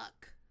 Good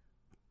luck.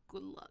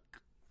 Good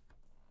luck.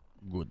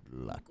 Good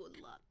luck. Good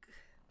luck.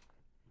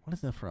 What is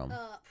that from?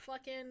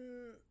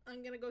 Fucking,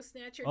 I'm gonna go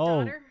snatch your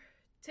daughter.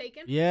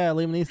 Taken? Yeah,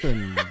 Liam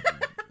Neeson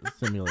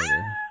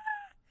simulator.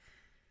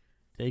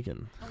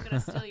 Taken. I'm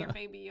gonna steal your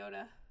baby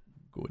Yoda.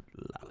 Good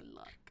luck. Good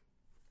luck.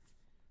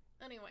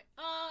 Anyway,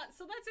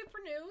 so that's it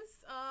for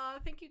news.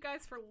 Thank you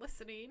guys for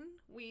listening.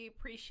 We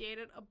appreciate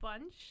it a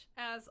bunch.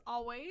 As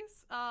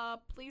always,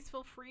 please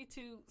feel free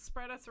to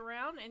spread us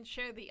around and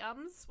share the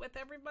ums with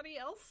everybody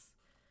else.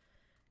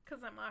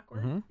 Because I'm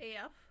awkward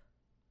AF.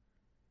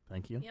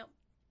 Thank you. Yep.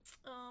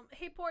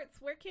 Hey,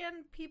 Ports, where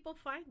can people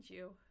find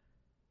you?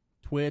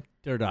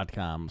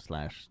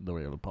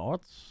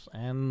 Twitter.com/TheRealPorts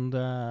and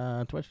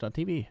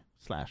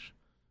Twitch.tv/TheRealPorts.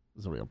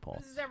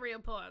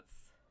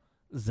 TheRealPorts.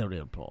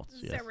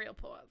 Yes.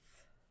 TheRealPorts.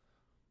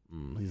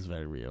 He's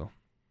very real.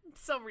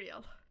 So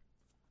real.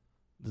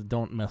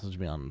 Don't message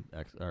me on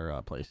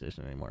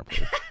PlayStation anymore,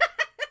 please.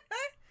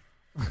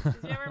 Did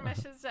you ever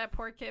message that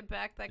poor kid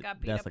back that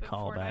got beat up in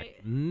Fortnite? That's a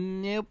callback.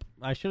 Nope.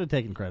 I should have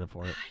taken credit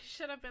for it. I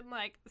should have been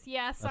like,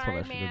 yeah,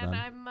 sorry, man.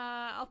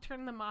 I'll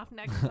turn them off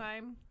next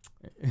time.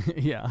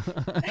 Yeah.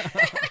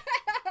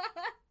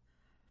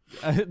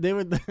 They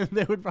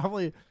would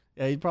probably,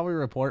 he'd probably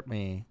report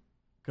me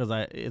because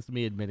it's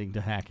me admitting to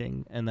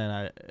hacking, and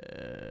then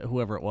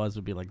whoever it was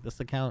would be like,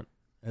 this account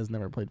has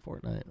never played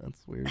Fortnite.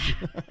 That's weird.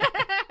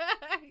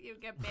 You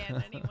get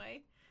banned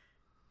anyway.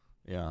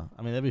 Yeah,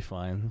 I mean that'd be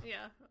fine.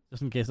 Yeah.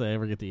 Just in case I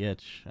ever get the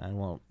itch, I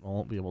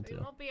won't be able to.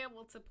 You won't be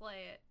able to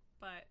play it,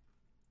 but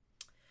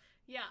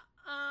yeah.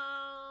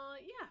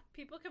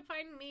 People can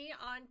find me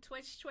on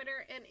Twitch,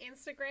 Twitter, and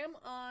Instagram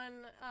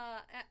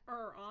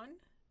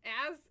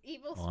as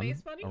Evil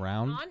Space Bunny.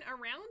 Around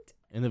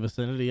in the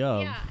vicinity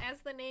of. Yeah,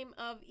 as the name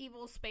of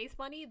Evil Space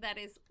Bunny. That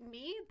is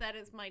me. That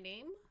is my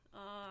name.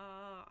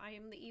 I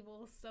am the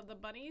evilest of the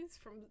bunnies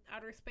from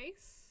outer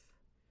space.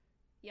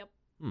 Yep.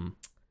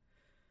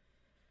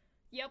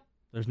 Yep.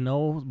 There's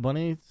no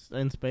bunnies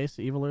in space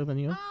eviler than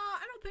you?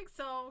 I don't think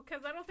so,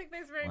 because I don't think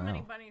there's very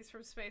many bunnies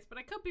from space, but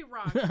I could be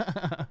wrong.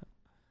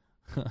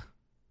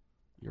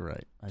 You're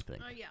right, I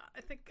think. Yeah,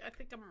 I think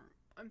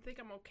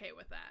I'm okay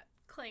with that,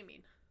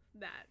 claiming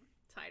that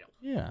title.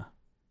 Yeah.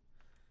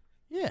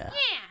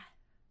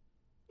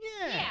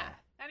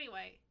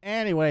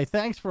 Anyway,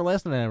 thanks for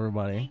listening,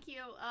 everybody. Thank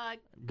you.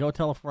 Go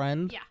tell a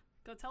friend. Yeah,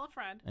 go tell a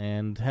friend.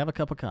 And have a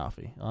cup of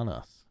coffee on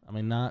us. I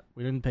mean,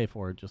 we didn't pay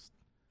for it, just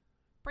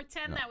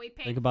pretend that we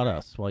paid. Think about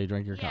us while you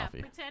drink your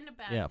coffee. Pretend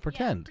about it.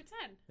 Pretend. Yeah,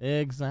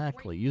 pretend.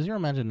 Exactly. Use your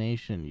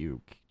imagination,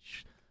 you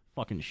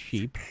fucking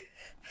sheep.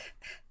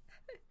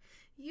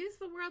 Use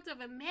the world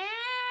of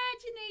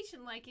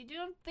imagination like you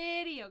do in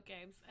video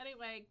games.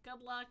 Anyway,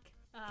 good luck.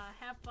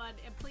 Have fun.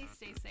 And please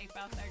stay safe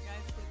out there,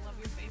 guys. We love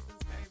your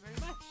faces very, very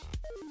much.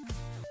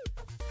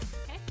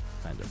 Okay?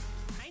 Kind of.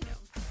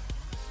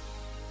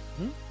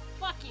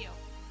 Fuck you.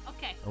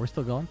 Okay. Are we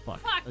still going?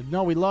 Fuck.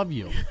 No, we love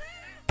you.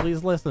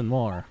 Please listen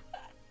more.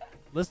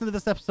 Listen to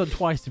this episode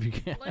twice if you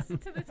can. Listen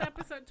to this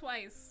episode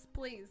twice,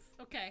 please.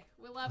 Okay.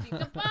 We love you.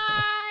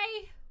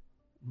 Goodbye.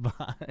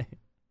 Bye.